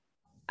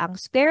 Ang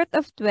square root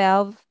of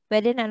 12,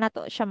 pwede na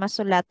nato siya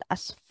masulat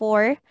as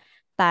 4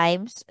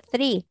 times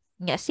 3.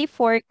 Nga si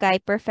 4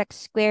 kay perfect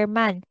square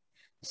man.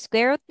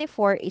 Square root ni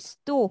 4 is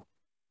 2.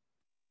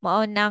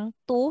 Maunang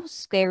 2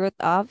 square root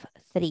of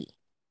 3.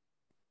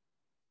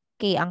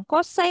 Okay, ang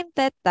cosine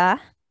theta,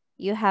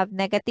 you have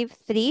negative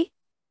 3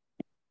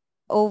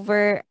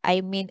 over,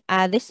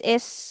 this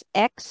is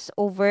x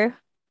over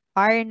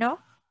r,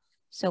 no?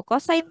 So,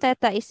 cosine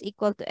theta is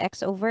equal to x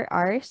over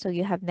r. So,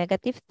 you have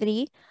negative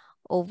 3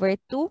 over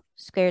 2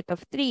 square root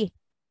of 3.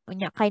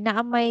 Unya, kay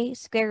naa may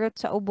square root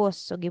sa ubos.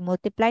 So,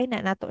 gimultiply na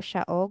nato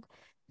siya og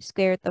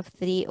square root of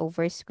 3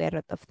 over square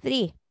root of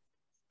 3.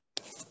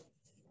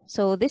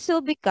 So, this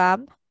will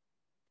become,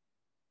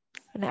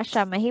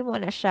 mahimo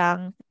na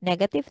siyang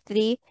negative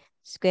 3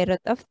 square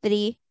root of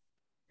 3,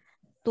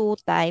 2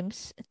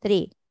 times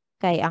 3.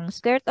 Kay ang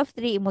square root of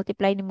 3,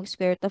 i-multiply ni mo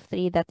square root of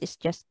 3, that is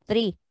just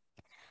 3.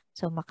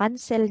 So,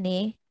 makancel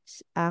ni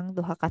ang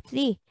duha ka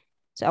 3.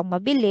 So, ang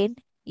mabilin,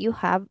 you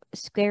have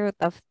square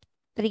root of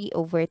 3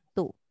 over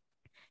 2.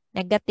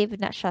 Negative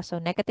na siya.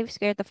 So, negative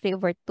square root of 3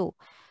 over 2.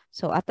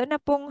 So, ato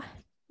na pong,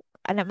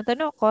 alam mo ito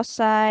no,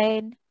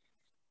 cosine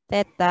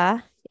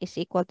theta is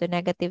equal to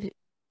negative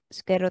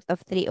square root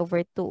of 3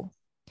 over 2.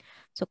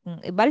 So, kung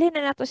ibalhin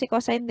na nato si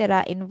cosine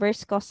dira,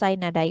 inverse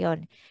cosine na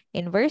dayon.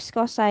 Inverse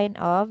cosine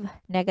of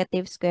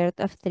negative square root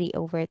of 3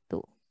 over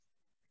 2.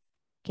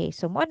 Okay,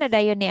 so mo na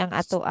dayon ni ang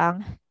ato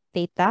ang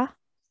theta,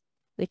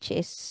 which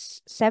is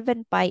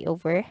 7 pi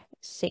over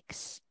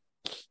 6.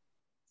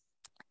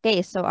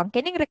 Okay, so ang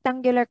kining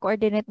rectangular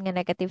coordinate nga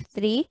negative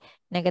 3,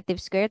 negative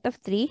square root of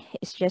 3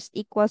 is just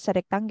equal sa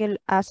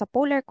sa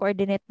polar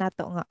coordinate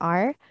nato nga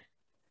r,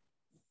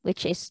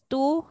 which is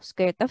 2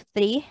 square root of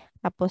 3,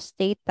 tapos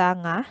theta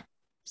nga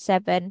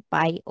 7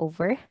 pi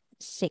over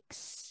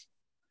 6.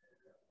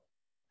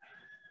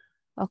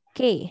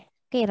 Okay.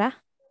 Okay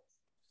ra?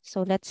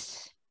 So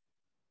let's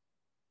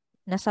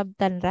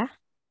nasabtan ra?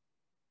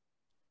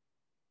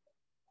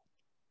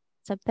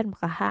 Sabtan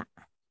makaha.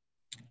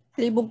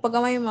 Libog pa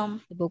gamay,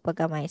 ma'am. Ibog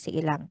pagamay.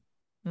 Sige lang.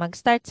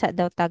 Mag-start sa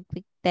daw tag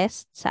quick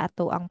test sa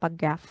ato ang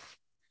pag-graph.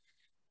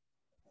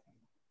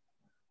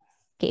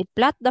 Okay,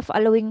 plot the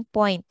following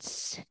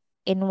points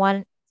in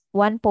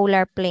one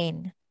polar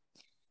plane.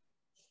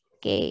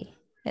 Okay.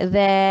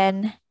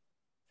 Then,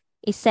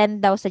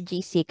 isend daw sa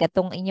GC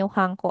katong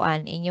inyuhang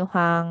kuan,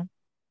 inyuhang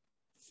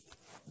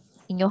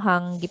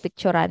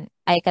gipicturan.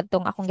 Ay,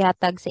 katong akong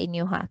gihatag sa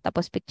inyo ha.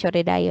 Tapos picture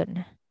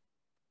dayon.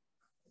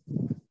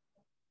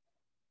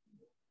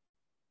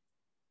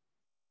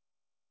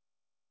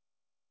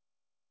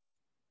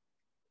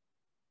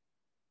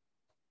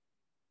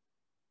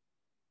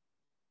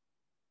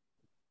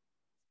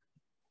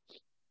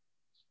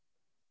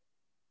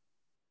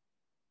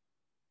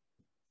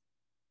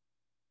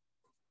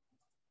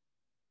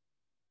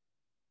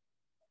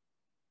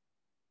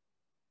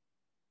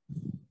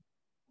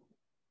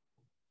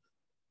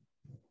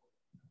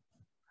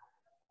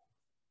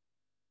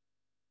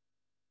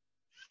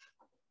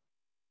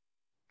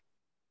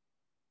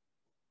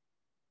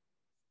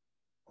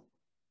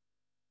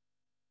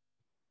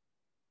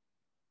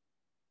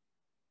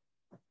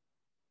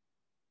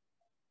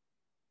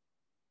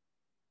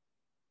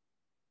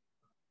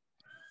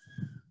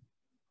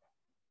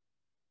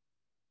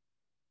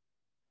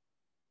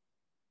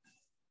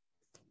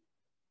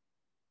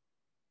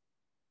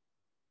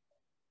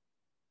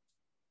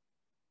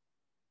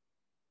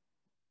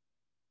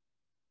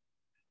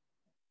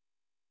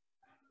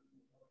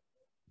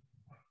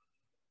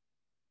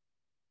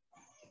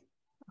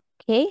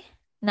 Okay?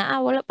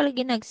 Wala pala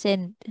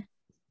ginag-send.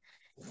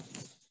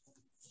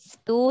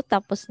 2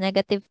 tapos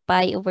negative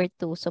pi over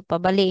 2. So,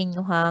 pabaliin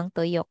nyo hang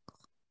tuyok.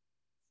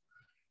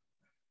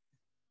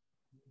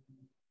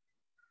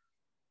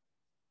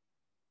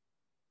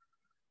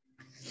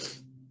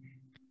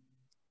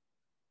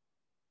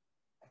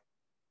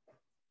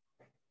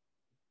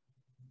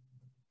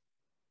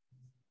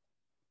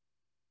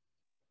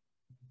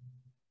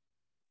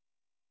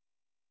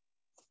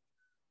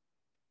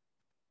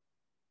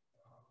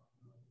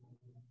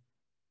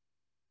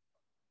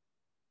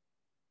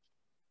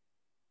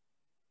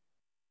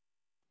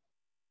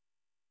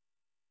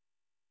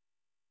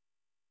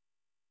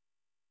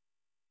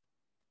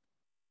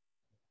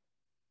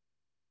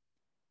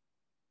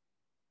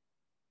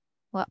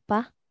 Wa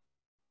pa?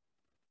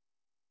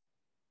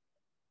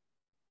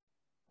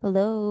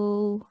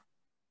 Hello?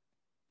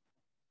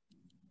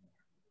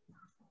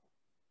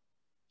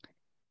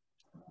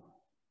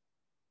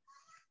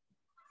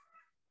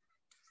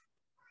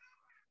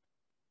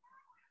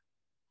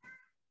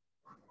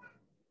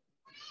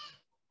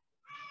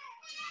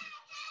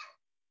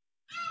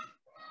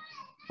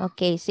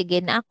 Okay,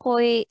 sige na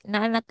ako'y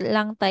naanat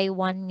lang tayo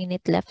 1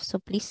 minute left. So,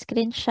 please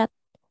screenshot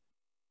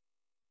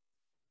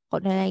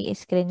Ako na lang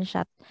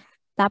i-screenshot.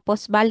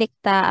 Tapos, balik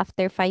ta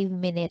after 5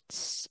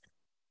 minutes.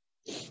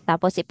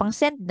 Tapos,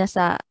 ipang-send na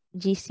sa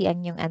GC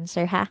ang yung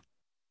answer, ha?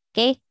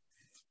 Okay?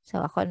 So,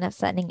 ako na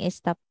sa ning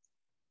stop.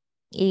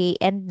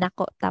 I-end na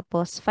ko.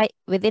 Tapos,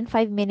 within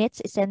 5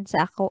 minutes, i-send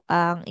sa ako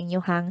ang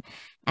inyong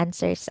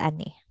answers,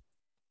 ani.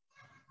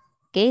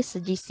 Okay? So,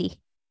 GC.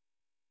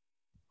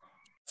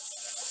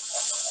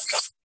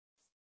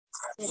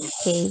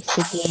 Okay,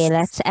 sige.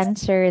 Let's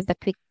answer the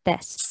quick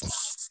test.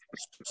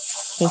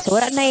 Okay, so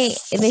wala na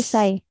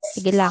i-resay.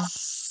 Sige lang.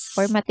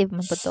 Formative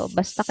man po to.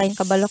 Basta kayong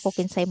kabalo ko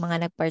kinsay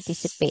mga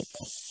nag-participate.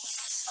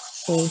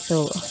 Okay,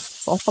 so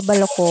kung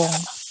kabalo kong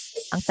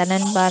ang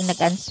tanan ba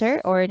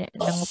nag-answer or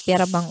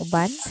nangupira bang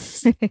uban?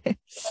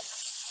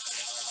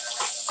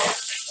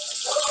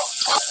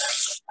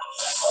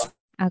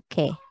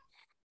 Okay.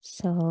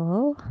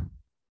 So,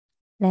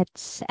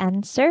 let's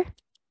answer.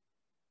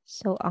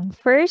 So, ang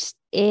first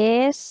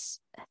is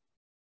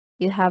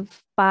you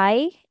have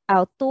pi,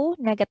 2,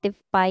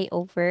 negative pi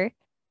over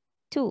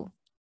 2.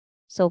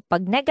 So,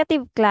 pag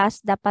negative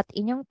class, dapat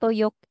inyong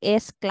tuyok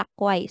is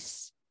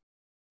clockwise.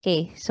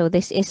 Okay, so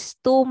this is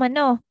 2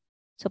 mano.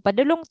 So,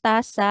 padulong ta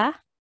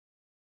sa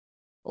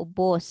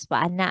ubos,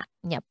 paana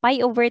niya.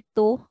 Pi over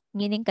 2,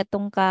 meaning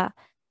katong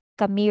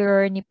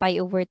ka-mirror ni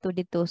pi over 2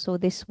 dito. So,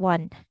 this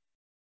one.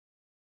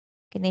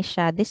 Kini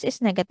siya. This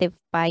is negative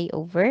pi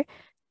over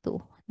 2.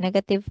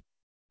 Negative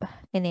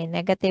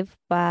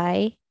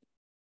pi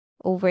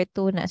over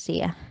 2 na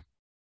siya.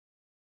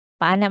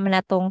 Paana man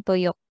natong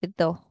tuyok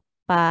dito?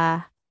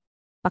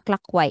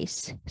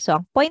 Pa-clockwise. So,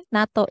 ang point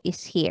nato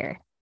is here.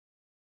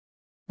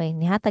 Okay,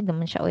 nihatag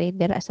naman siya. Uy,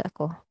 dira sa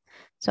ako.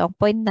 So, ang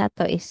point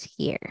nato is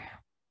here.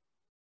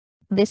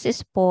 This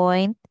is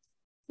point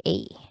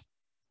A.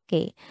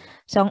 Okay.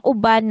 So, ang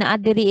uban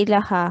na diri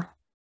ilaha,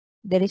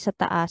 diri sa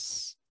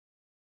taas.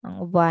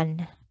 Ang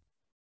uban.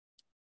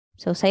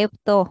 So, sayop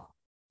to.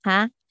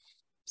 Ha?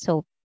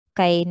 So,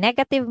 kay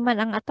negative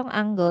man ang atong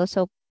angle,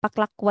 so,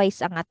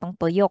 pa-clockwise ang atong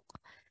tuyok.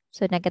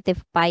 So,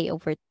 negative pi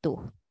over 2.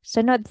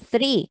 Sunod,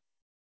 3.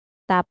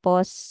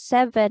 Tapos,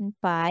 7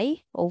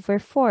 pi over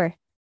 4.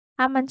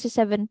 Haman si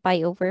 7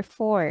 pi over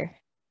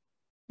 4.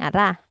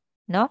 Nara,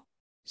 no?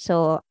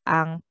 So,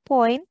 ang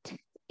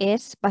point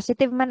is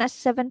positive man as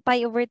 7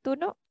 pi over 2,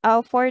 no?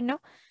 4,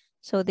 no?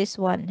 So, this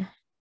one.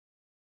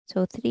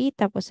 So, 3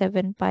 tapos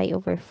 7 pi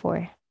over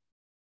 4.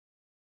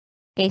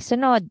 Okay,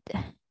 sunod.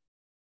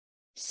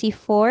 Si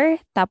 4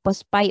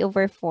 tapos pi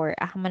over 4.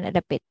 Man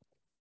adapit.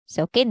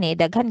 So, kini,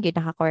 daghan yun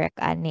nakakorek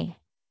ani.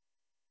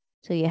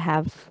 So, you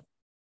have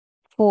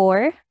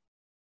 4.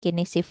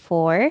 Kini si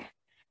 4.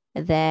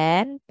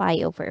 Then,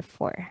 pi over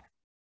 4.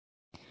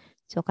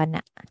 So, kana.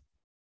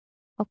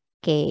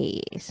 Okay.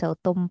 So,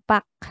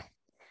 tumpak.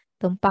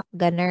 Tumpak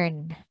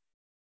ganern.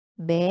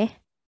 Be.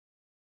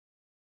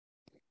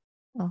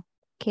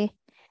 Okay.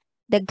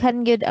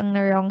 Daghan gyud ang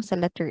wrong sa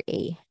letter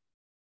A.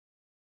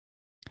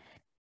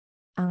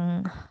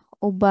 Ang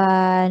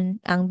uban,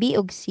 ang B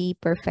ug C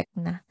perfect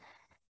na.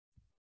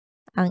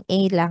 Ang A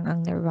lang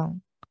ang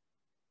wrong.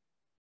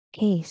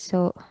 Okay,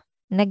 so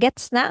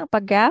nagets na ang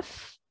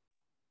pag-graph?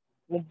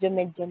 Medyo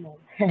mo.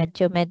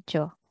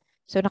 Medyo.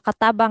 So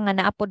nakatabang nga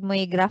naapod mo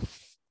yung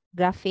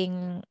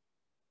graphing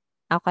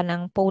ako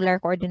ng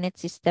polar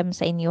coordinate system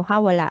sa inyo ha?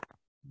 Wala.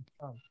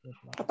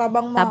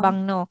 Katabang, ma'am.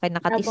 Tabang no, kay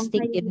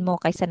nakatistig Tabang yun mo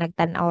kaysa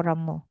nagtanaw ra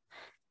mo.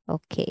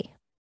 Okay.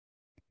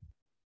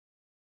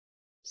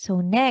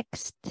 So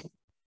next,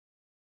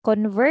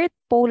 convert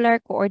polar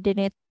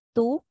coordinate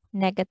to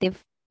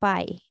negative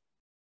pi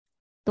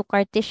to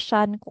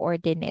Cartesian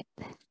coordinate.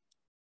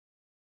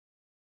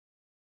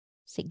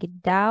 Sige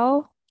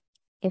daw.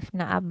 If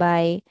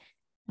naabay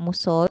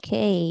musol.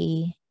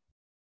 Okay.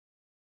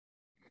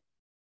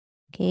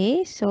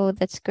 Okay, so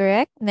that's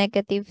correct.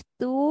 Negative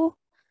 2,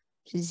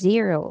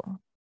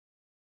 0.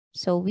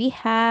 So we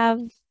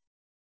have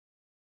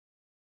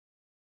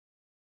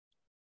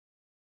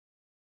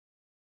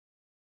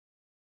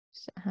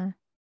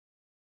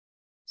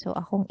so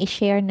akong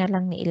i-share na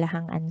lang ni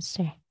ilahang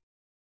answer.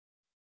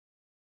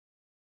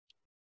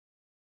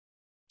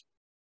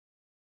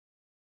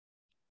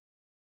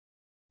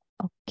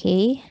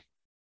 Okay.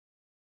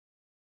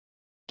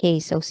 Okay,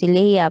 so si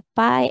Leah,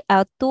 pi,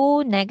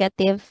 2,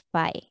 negative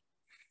pi.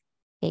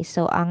 Okay,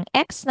 so ang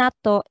x na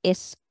to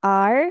is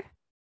r.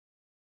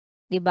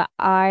 Diba?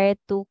 R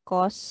 2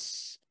 cos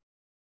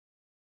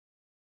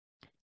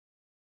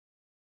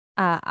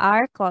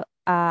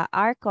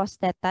r cos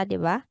theta,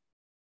 diba?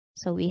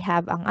 So we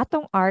have ang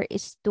atong r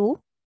is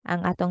 2,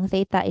 ang atong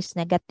theta is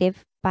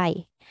negative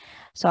pi.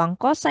 So ang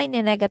cosine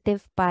ni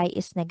negative pi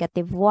is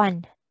negative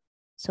 1.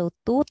 So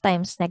 2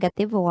 times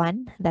negative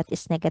 1, that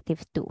is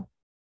negative 2.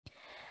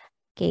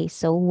 Okay,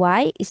 so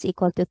y is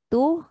equal to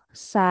 2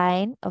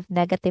 sine of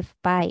negative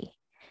pi.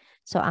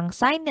 So ang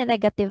sine ni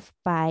negative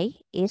pi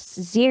is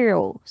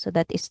 0. So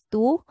that is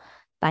 2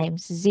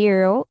 times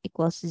 0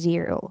 equals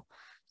 0.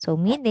 So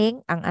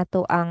meaning, ang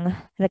ato ang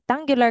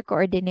rectangular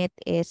coordinate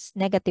is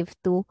negative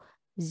 2,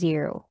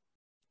 0.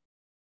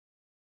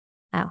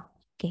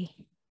 Okay.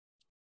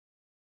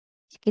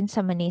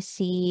 Kinsa man ni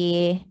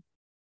si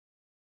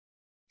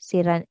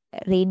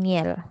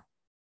Rainiel.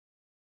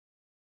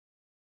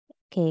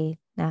 Okay,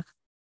 na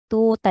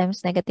 2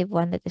 times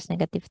 -1, that is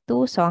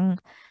 -2. So,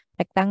 ang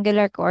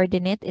rectangular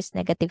coordinate is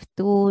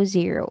 -2,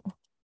 0.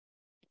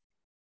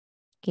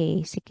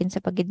 Okay, sikin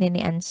sa pagid ni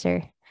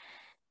answer.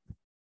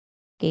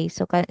 Okay,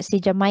 so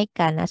si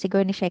Jamaica na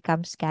siguro ni siya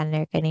cam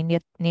scanner kay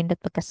nindot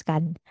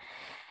pagka-scan.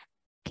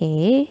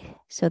 Okay,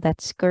 so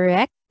that's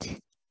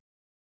correct.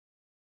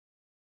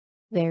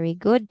 Very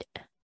good.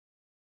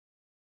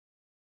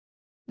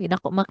 Di na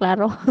ko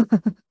maklaro.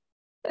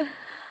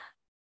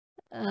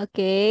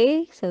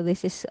 Okay, so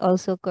this is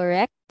also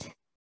correct.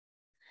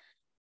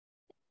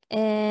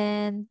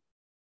 And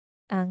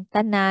ang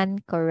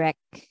tanan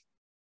correct.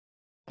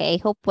 Okay,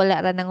 I hope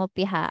wala ra nang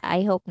upiha.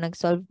 I hope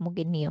nag-solve mo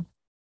ginyo.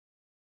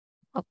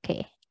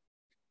 Okay.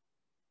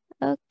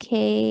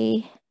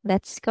 Okay,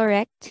 that's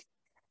correct.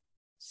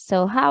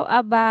 So how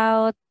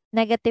about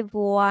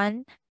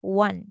 -1,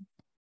 1?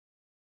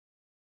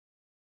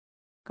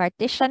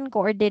 Cartesian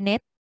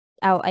coordinate.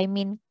 Oh, I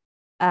mean,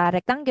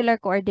 rectangular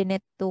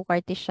coordinate to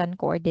Cartesian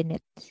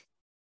coordinate.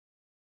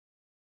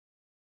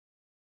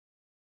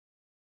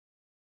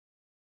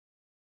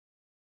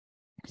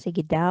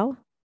 Sige daw.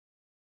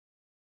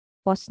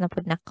 Pause na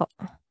po nako.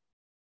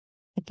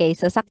 Okay,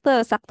 so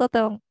sakto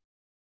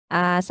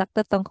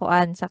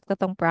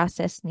tong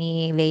process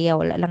ni Leia,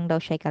 wala lang daw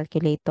siya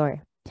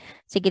calculator.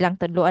 Sige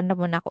lang, tudluan na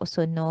muna ako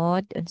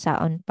sunod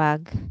unsaon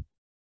pag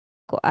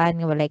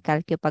kuan nga walay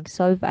pag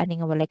solve ani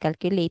nga walay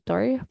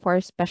calculator for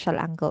special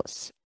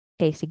angles.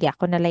 Okay, sige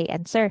ako na lay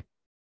answer.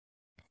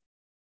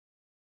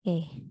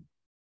 Okay.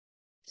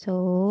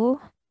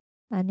 So,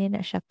 ani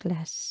na siya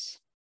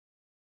class.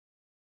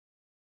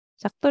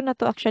 Sakto na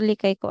to actually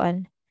kay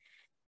kuan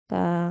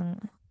kang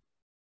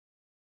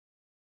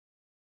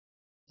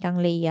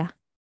Leia.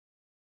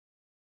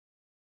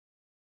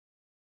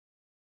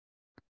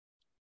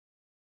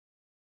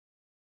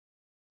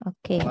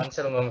 Okay. Ang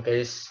answer ma'am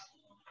is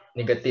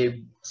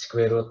negative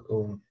square root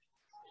of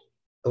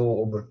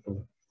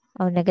 2/2.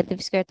 Oh,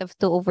 negative square root of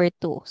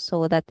 2/2.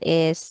 So that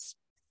is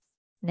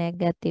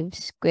negative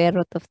square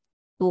root of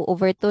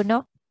 2/2,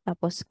 no?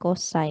 Tapos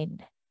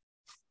cosine.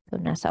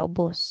 So nasa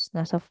ubos,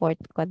 nasa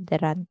fourth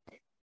quadrant.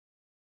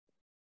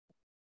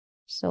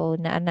 So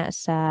naana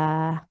sa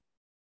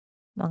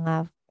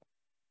mga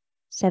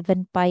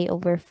 7 pi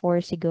over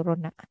 4 siguro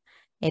na.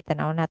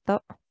 Tanaw na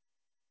to.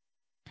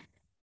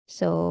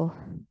 So,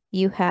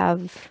 you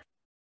have,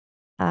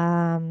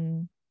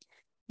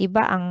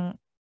 diba ang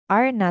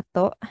r na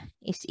to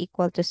is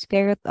equal to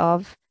square root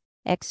of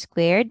x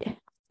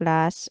squared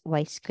plus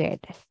y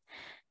squared.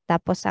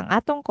 Tapos, ang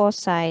atong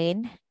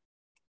cosine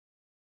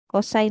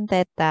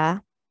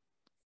theta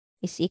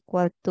is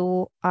equal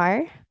to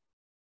r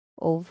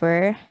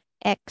over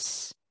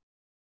x.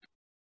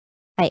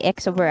 Ay,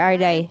 x over r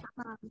day.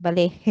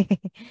 Bali.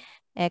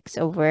 X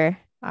over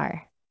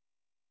r.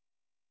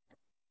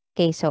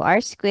 Okay, so r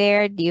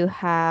squared, you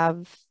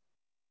have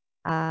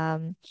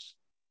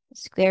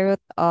square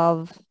root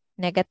of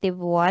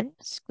 -1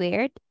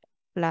 squared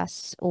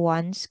plus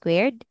 1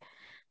 squared.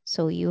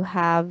 So you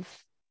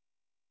have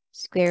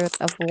square root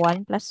of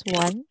 1 plus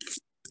 1.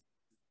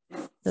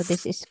 So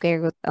this is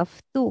square root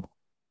of 2.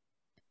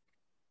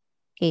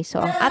 Okay,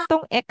 so ang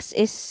atong x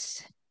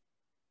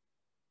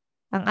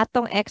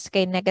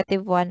kay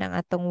 -1, ang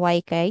atong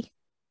y kay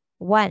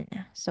 1.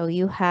 So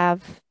you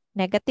have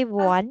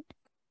 -1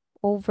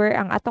 over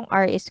ang atong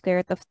r is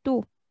square root of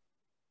 2.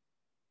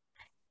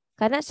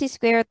 Kana si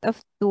square root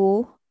of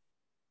 2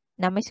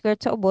 na may square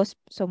root sa ubos,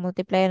 so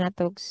multiply na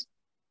to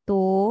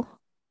 2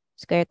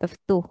 square root of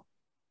 2.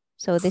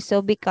 So this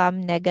will become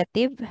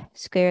negative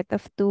square root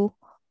of 2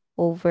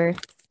 over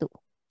 2.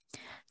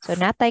 So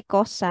natay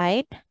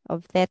cosine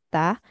of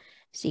theta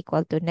is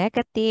equal to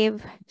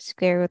negative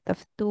square root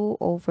of 2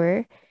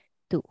 over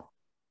 2.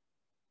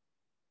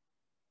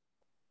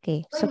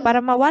 Okay, so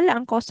para mawala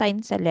ang cosine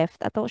sa left,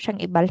 ato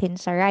siyang ibalhin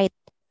sa right.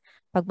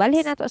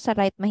 Pagbalhin nato sa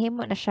right,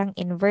 mahimo na siyang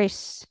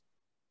inverse.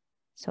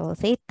 So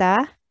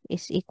theta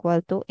is equal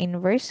to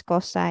inverse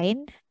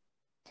cosine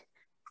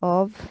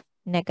of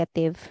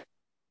negative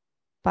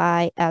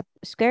pi at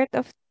square root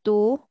of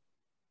 2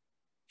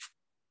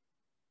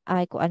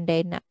 ay kuan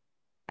day na.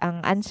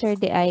 Ang answer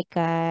di ay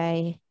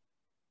kay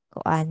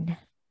kuan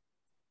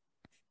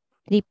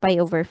 3 pi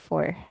over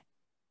 4.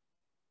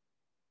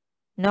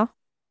 No?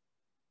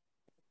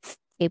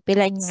 Okay,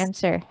 pila yung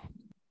answer?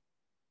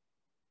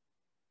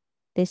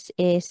 This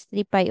is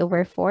 3 pi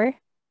over 4.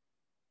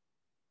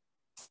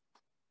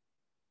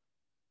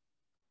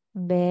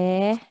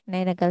 Be,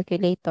 na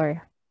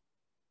calculator.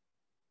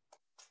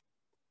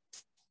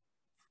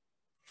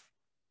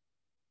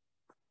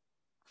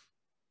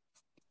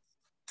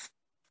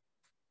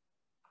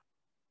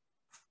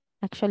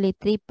 Actually,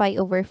 3 pi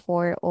over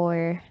 4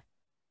 or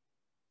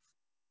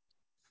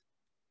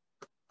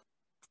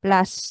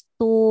plus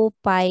 2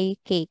 pi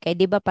k. Kaya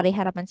di ba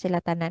pareharapan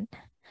sila tanan?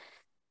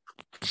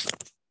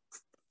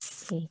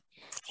 Okay.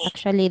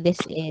 Actually, this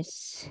is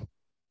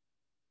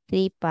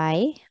 3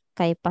 pi.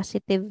 kay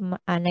positive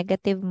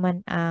negative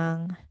man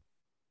ang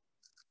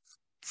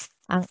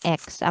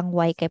x, ang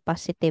y kay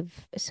positive.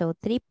 So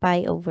 3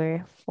 pi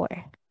over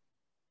 4.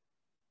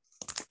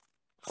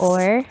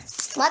 Or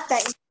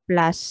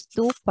plus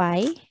 2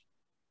 pi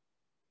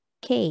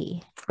k,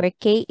 where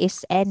k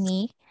is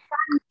any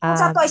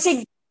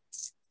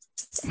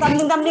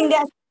Tambling-tambling di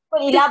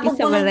ilabog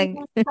kisa mo man ng lang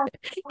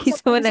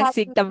kisa man lang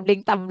sig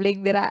tumbling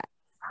dira.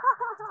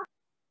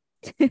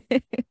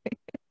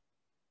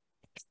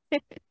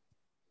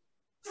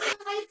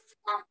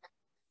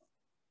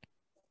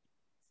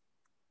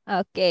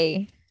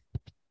 Okay.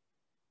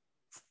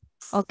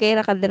 Okay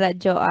ra ka dira,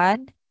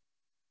 Joanne?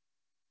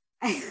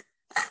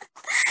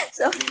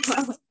 Sorry,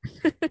 ma'am.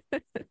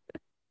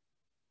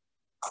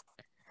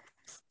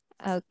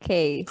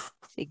 Okay.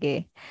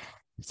 Sige.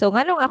 So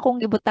nganong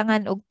akong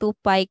gibutangan og 2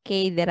 pi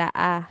k dira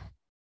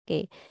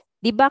Okay.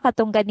 Di ba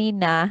katong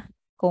ganina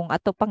kung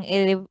ato pang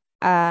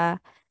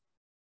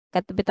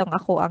katubitong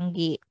ako ang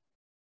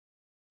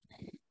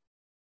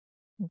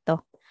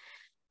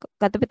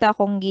katubito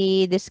akong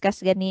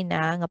gi-discuss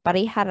ganina nga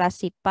parehara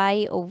si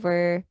pi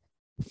over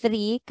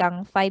 3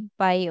 kang 5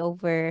 pi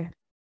over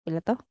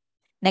pila to?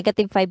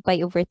 Negative 5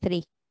 pi over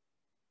 3.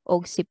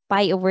 O si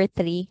pi over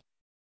 3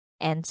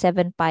 and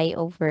 7 pi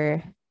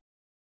over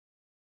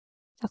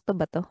sakto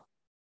ba to?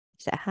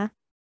 Isa ha?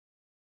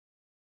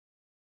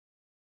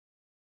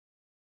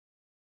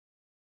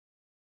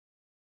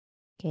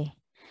 Okay.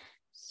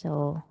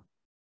 So,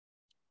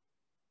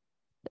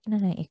 ano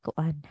na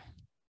ikuan?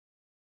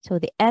 So,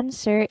 the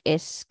answer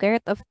is square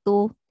root of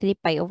 2, 3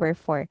 pi over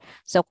 4.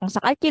 So, kung sa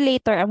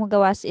calculator, ang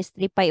magawas is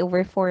 3 pi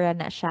over 4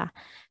 na siya.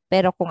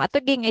 Pero kung ato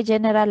ging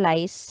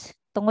i-generalize,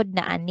 tungod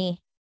na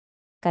ani.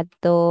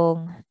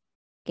 Kadtong,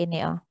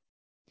 kini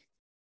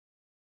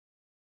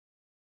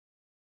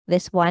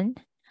this one,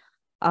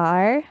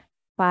 r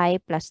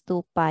pi plus 2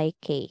 pi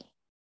k.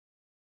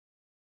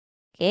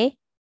 Okay?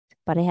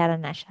 Parehara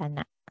na siya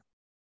na.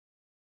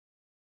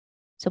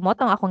 So, mo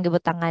tong akong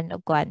gibutangan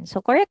og kuan.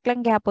 So, correct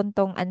lang gihapon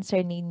tong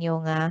answer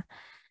ninyo nga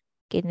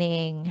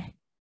kining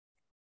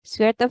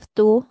square root of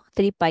 2,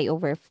 3 pi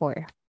over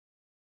 4.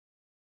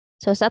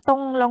 So, sa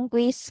atong long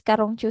quiz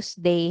karong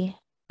Tuesday,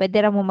 pwede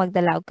ra mo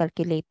magdala og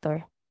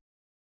calculator.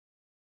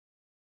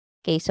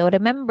 Okay, so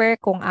remember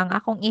kung ang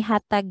akong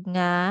ihatag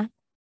nga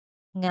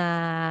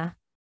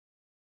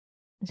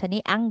sa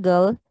ni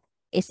angle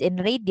is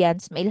in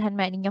radians, mailhan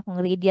man ninyo kung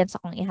radians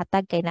akong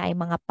ihatag kay naay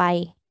mga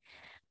pi.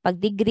 Pag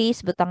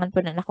degrees, butangan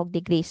po na akong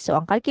degrees. So,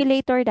 ang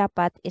calculator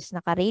dapat is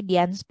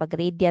naka-radians. Pag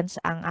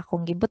radians ang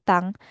akong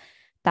gibutang,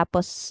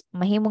 tapos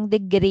mahimong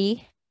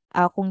degree,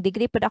 kung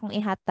degree po na akong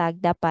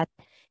ihatag, dapat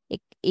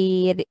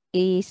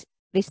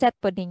i-reset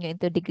po ninyo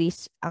into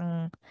degrees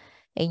ang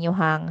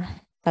inyong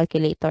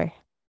calculator.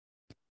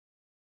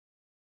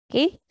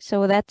 Okay,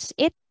 so that's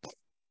it.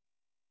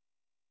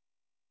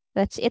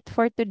 That's it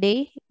for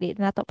today. Di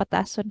na to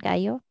patason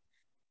kayo.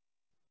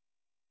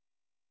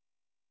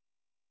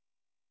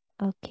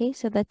 Okay,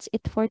 so that's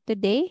it for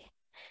today.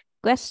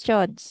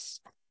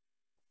 Questions?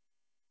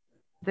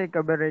 Say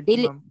coverage,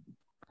 Dili, ma'am.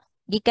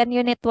 gikan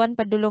unit 1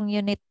 padulong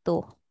unit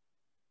 2.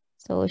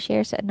 So,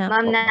 share sa anak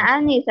Ma'am, ko.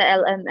 naani sa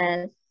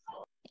LMS.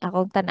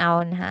 Akong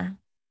tanawon ha.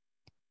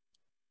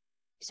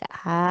 Isa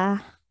ha.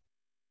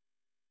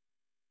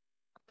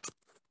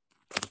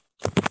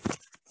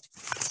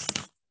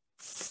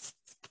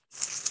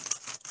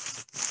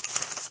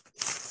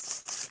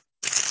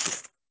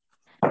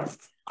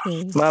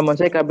 Okay. Ma'am,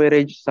 unsay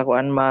coverage sa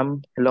kuan,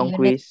 ma'am? Long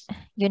quiz.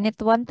 Unit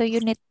 1 to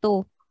unit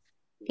 2.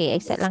 Okay,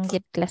 isa lang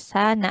gid class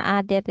ha.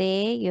 Naa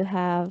dere, you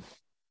have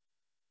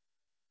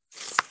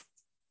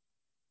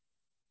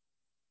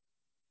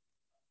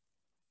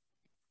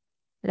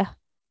lah.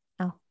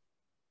 Oh.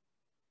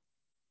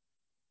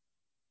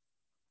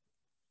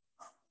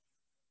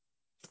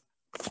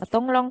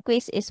 Atong long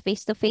quiz is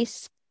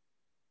face-to-face.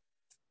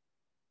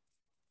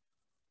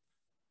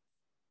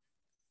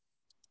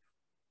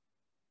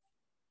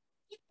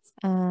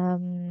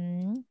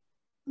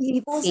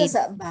 Hindi po Okay.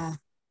 sa ba?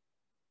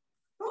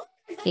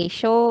 Okay,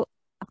 show.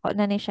 Ako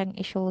na ni siyang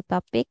i-show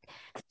topic.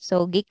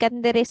 So, gikan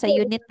dere sa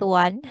unit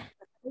 1,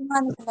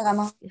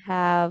 you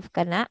have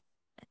kana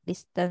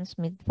distance,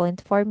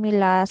 midpoint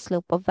formula,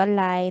 slope of a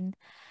line,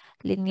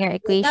 linear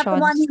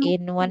equations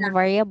in one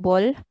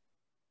variable.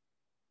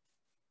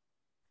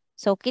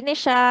 So, kini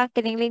siya,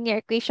 kining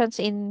linear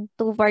equations in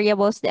two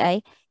variables di ay,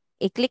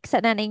 i-click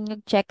sa na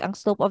ninyo check ang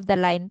slope of the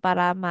line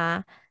para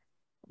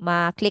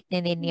ma-click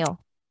ni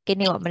ninyo.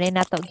 Kini wa man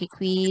na to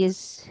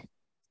gi-quiz.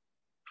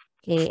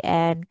 Okay,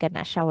 and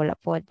kana siya wala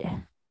pod.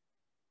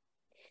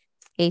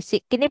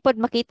 Okay, kini pod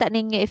makita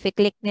ninyo if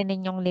i-click ni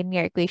ninyong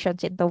linear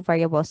equations in two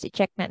variables,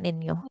 i-check na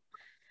ninyo.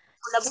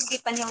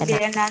 Labugi pa niyong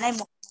Kana. nanay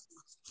mo.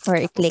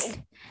 Or i-click.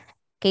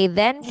 Okay,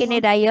 then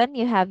kini dayon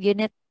you have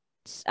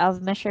units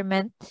of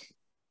measurement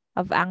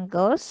of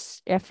angles,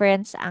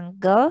 reference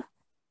angle.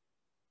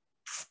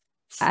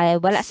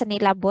 Ay wala sa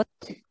nilabot.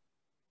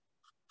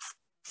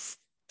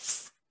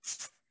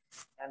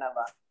 Ano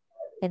ba?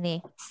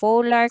 Kani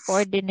polar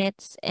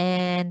coordinates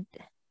and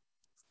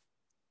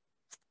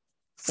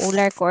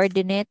Polar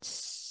coordinates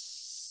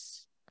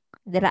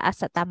dira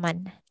sa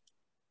taman.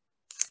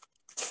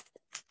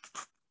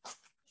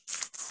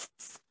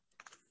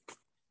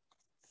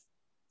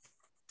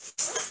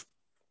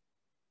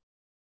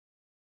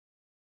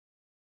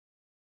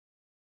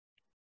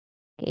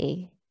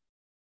 Okay.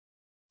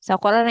 So,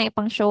 ako lang na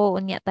ipang show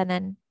unya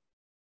tanan.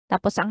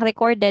 Tapos, ang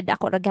recorded,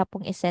 ako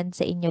raghapong isend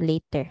sa inyo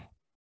later.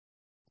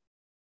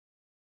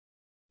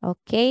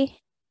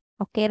 Okay?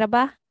 Okay ra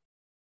ba?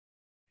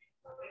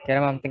 Kaya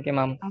ma'am, thank you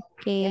ma'am.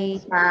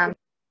 Okay. Yes, ma'am.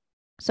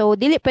 So,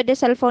 dili pwede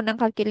cellphone ang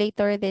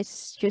calculator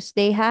this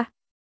Tuesday, ha?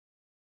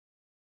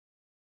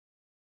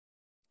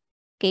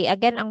 Okay,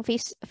 again, ang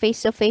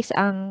face-to-face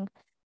ang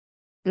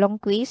long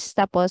quiz.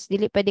 Tapos,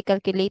 dili pwede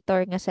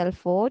calculator nga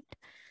cellphone.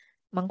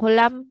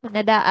 Manghulam,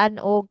 nadaan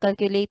o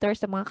calculator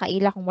sa mga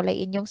kaila kung wala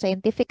inyong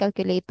scientific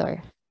calculator.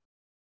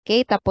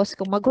 Okay, tapos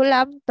kung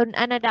maghulam,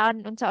 tun-an na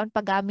daan unsaon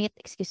paggamit,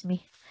 excuse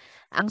me,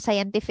 ang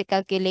scientific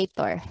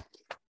calculator.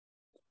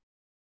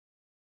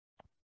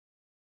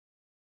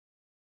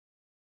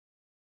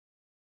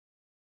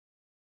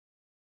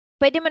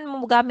 Pwede man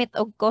mo gamit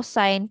og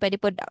cosine, pwede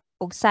po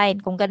og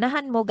sine. Kung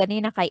ganahan mo,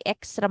 ganina kay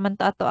x raman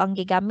to ato ang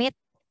gigamit,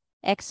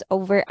 x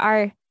over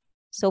r.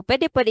 So,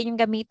 pwede po inyong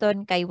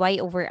gamiton kay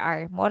y over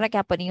r. Mora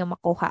kaya po ninyong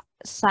makuha.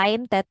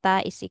 Sine theta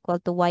is equal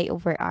to y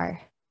over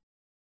r.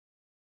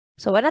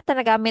 So, wala ta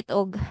nagamit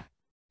og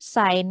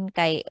sine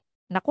kay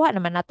nakuha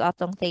naman nato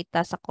atong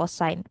theta sa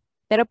cosine.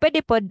 Pero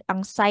pwede po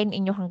ang sine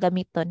inyong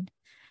gamiton.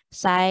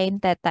 Sine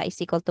theta is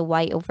equal to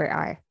y over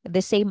r. The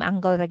same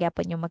angle na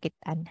gyapon yung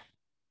makitaan.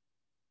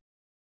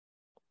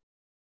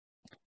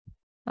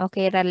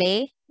 Okay,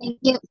 Raleigh? Thank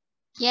you.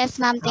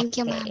 Yes, ma'am. Thank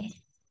you, ma'am. Okay.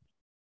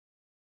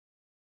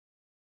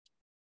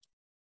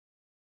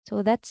 So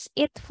that's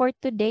it for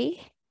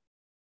today.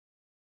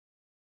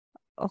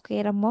 Okay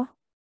ra mo?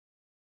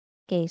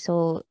 Okay,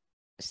 so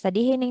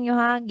studyhin ninyo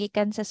ha,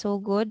 gikan sa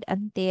sugod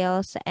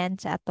until sa end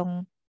sa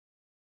atong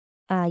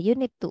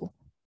unit 2.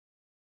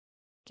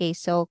 Okay,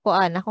 so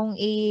kuan akong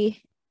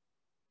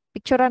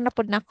picturean na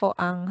pud nako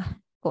ang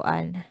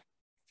kuan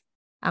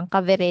ang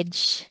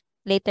coverage.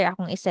 Later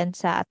akong isend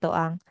sa ato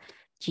ang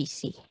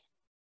GC.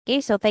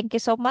 Okay, so thank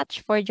you so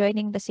much for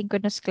joining the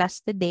synchronous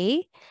class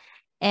today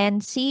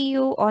and see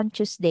you on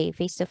Tuesday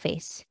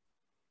face-to-face.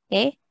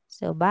 Okay,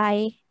 so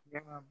bye.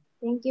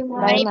 Thank you,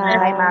 ma'am. Bye, ma'am.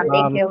 Ma'am.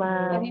 Thank you,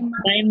 ma'am.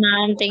 Bye,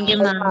 ma'am. Thank you,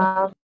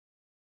 ma'am.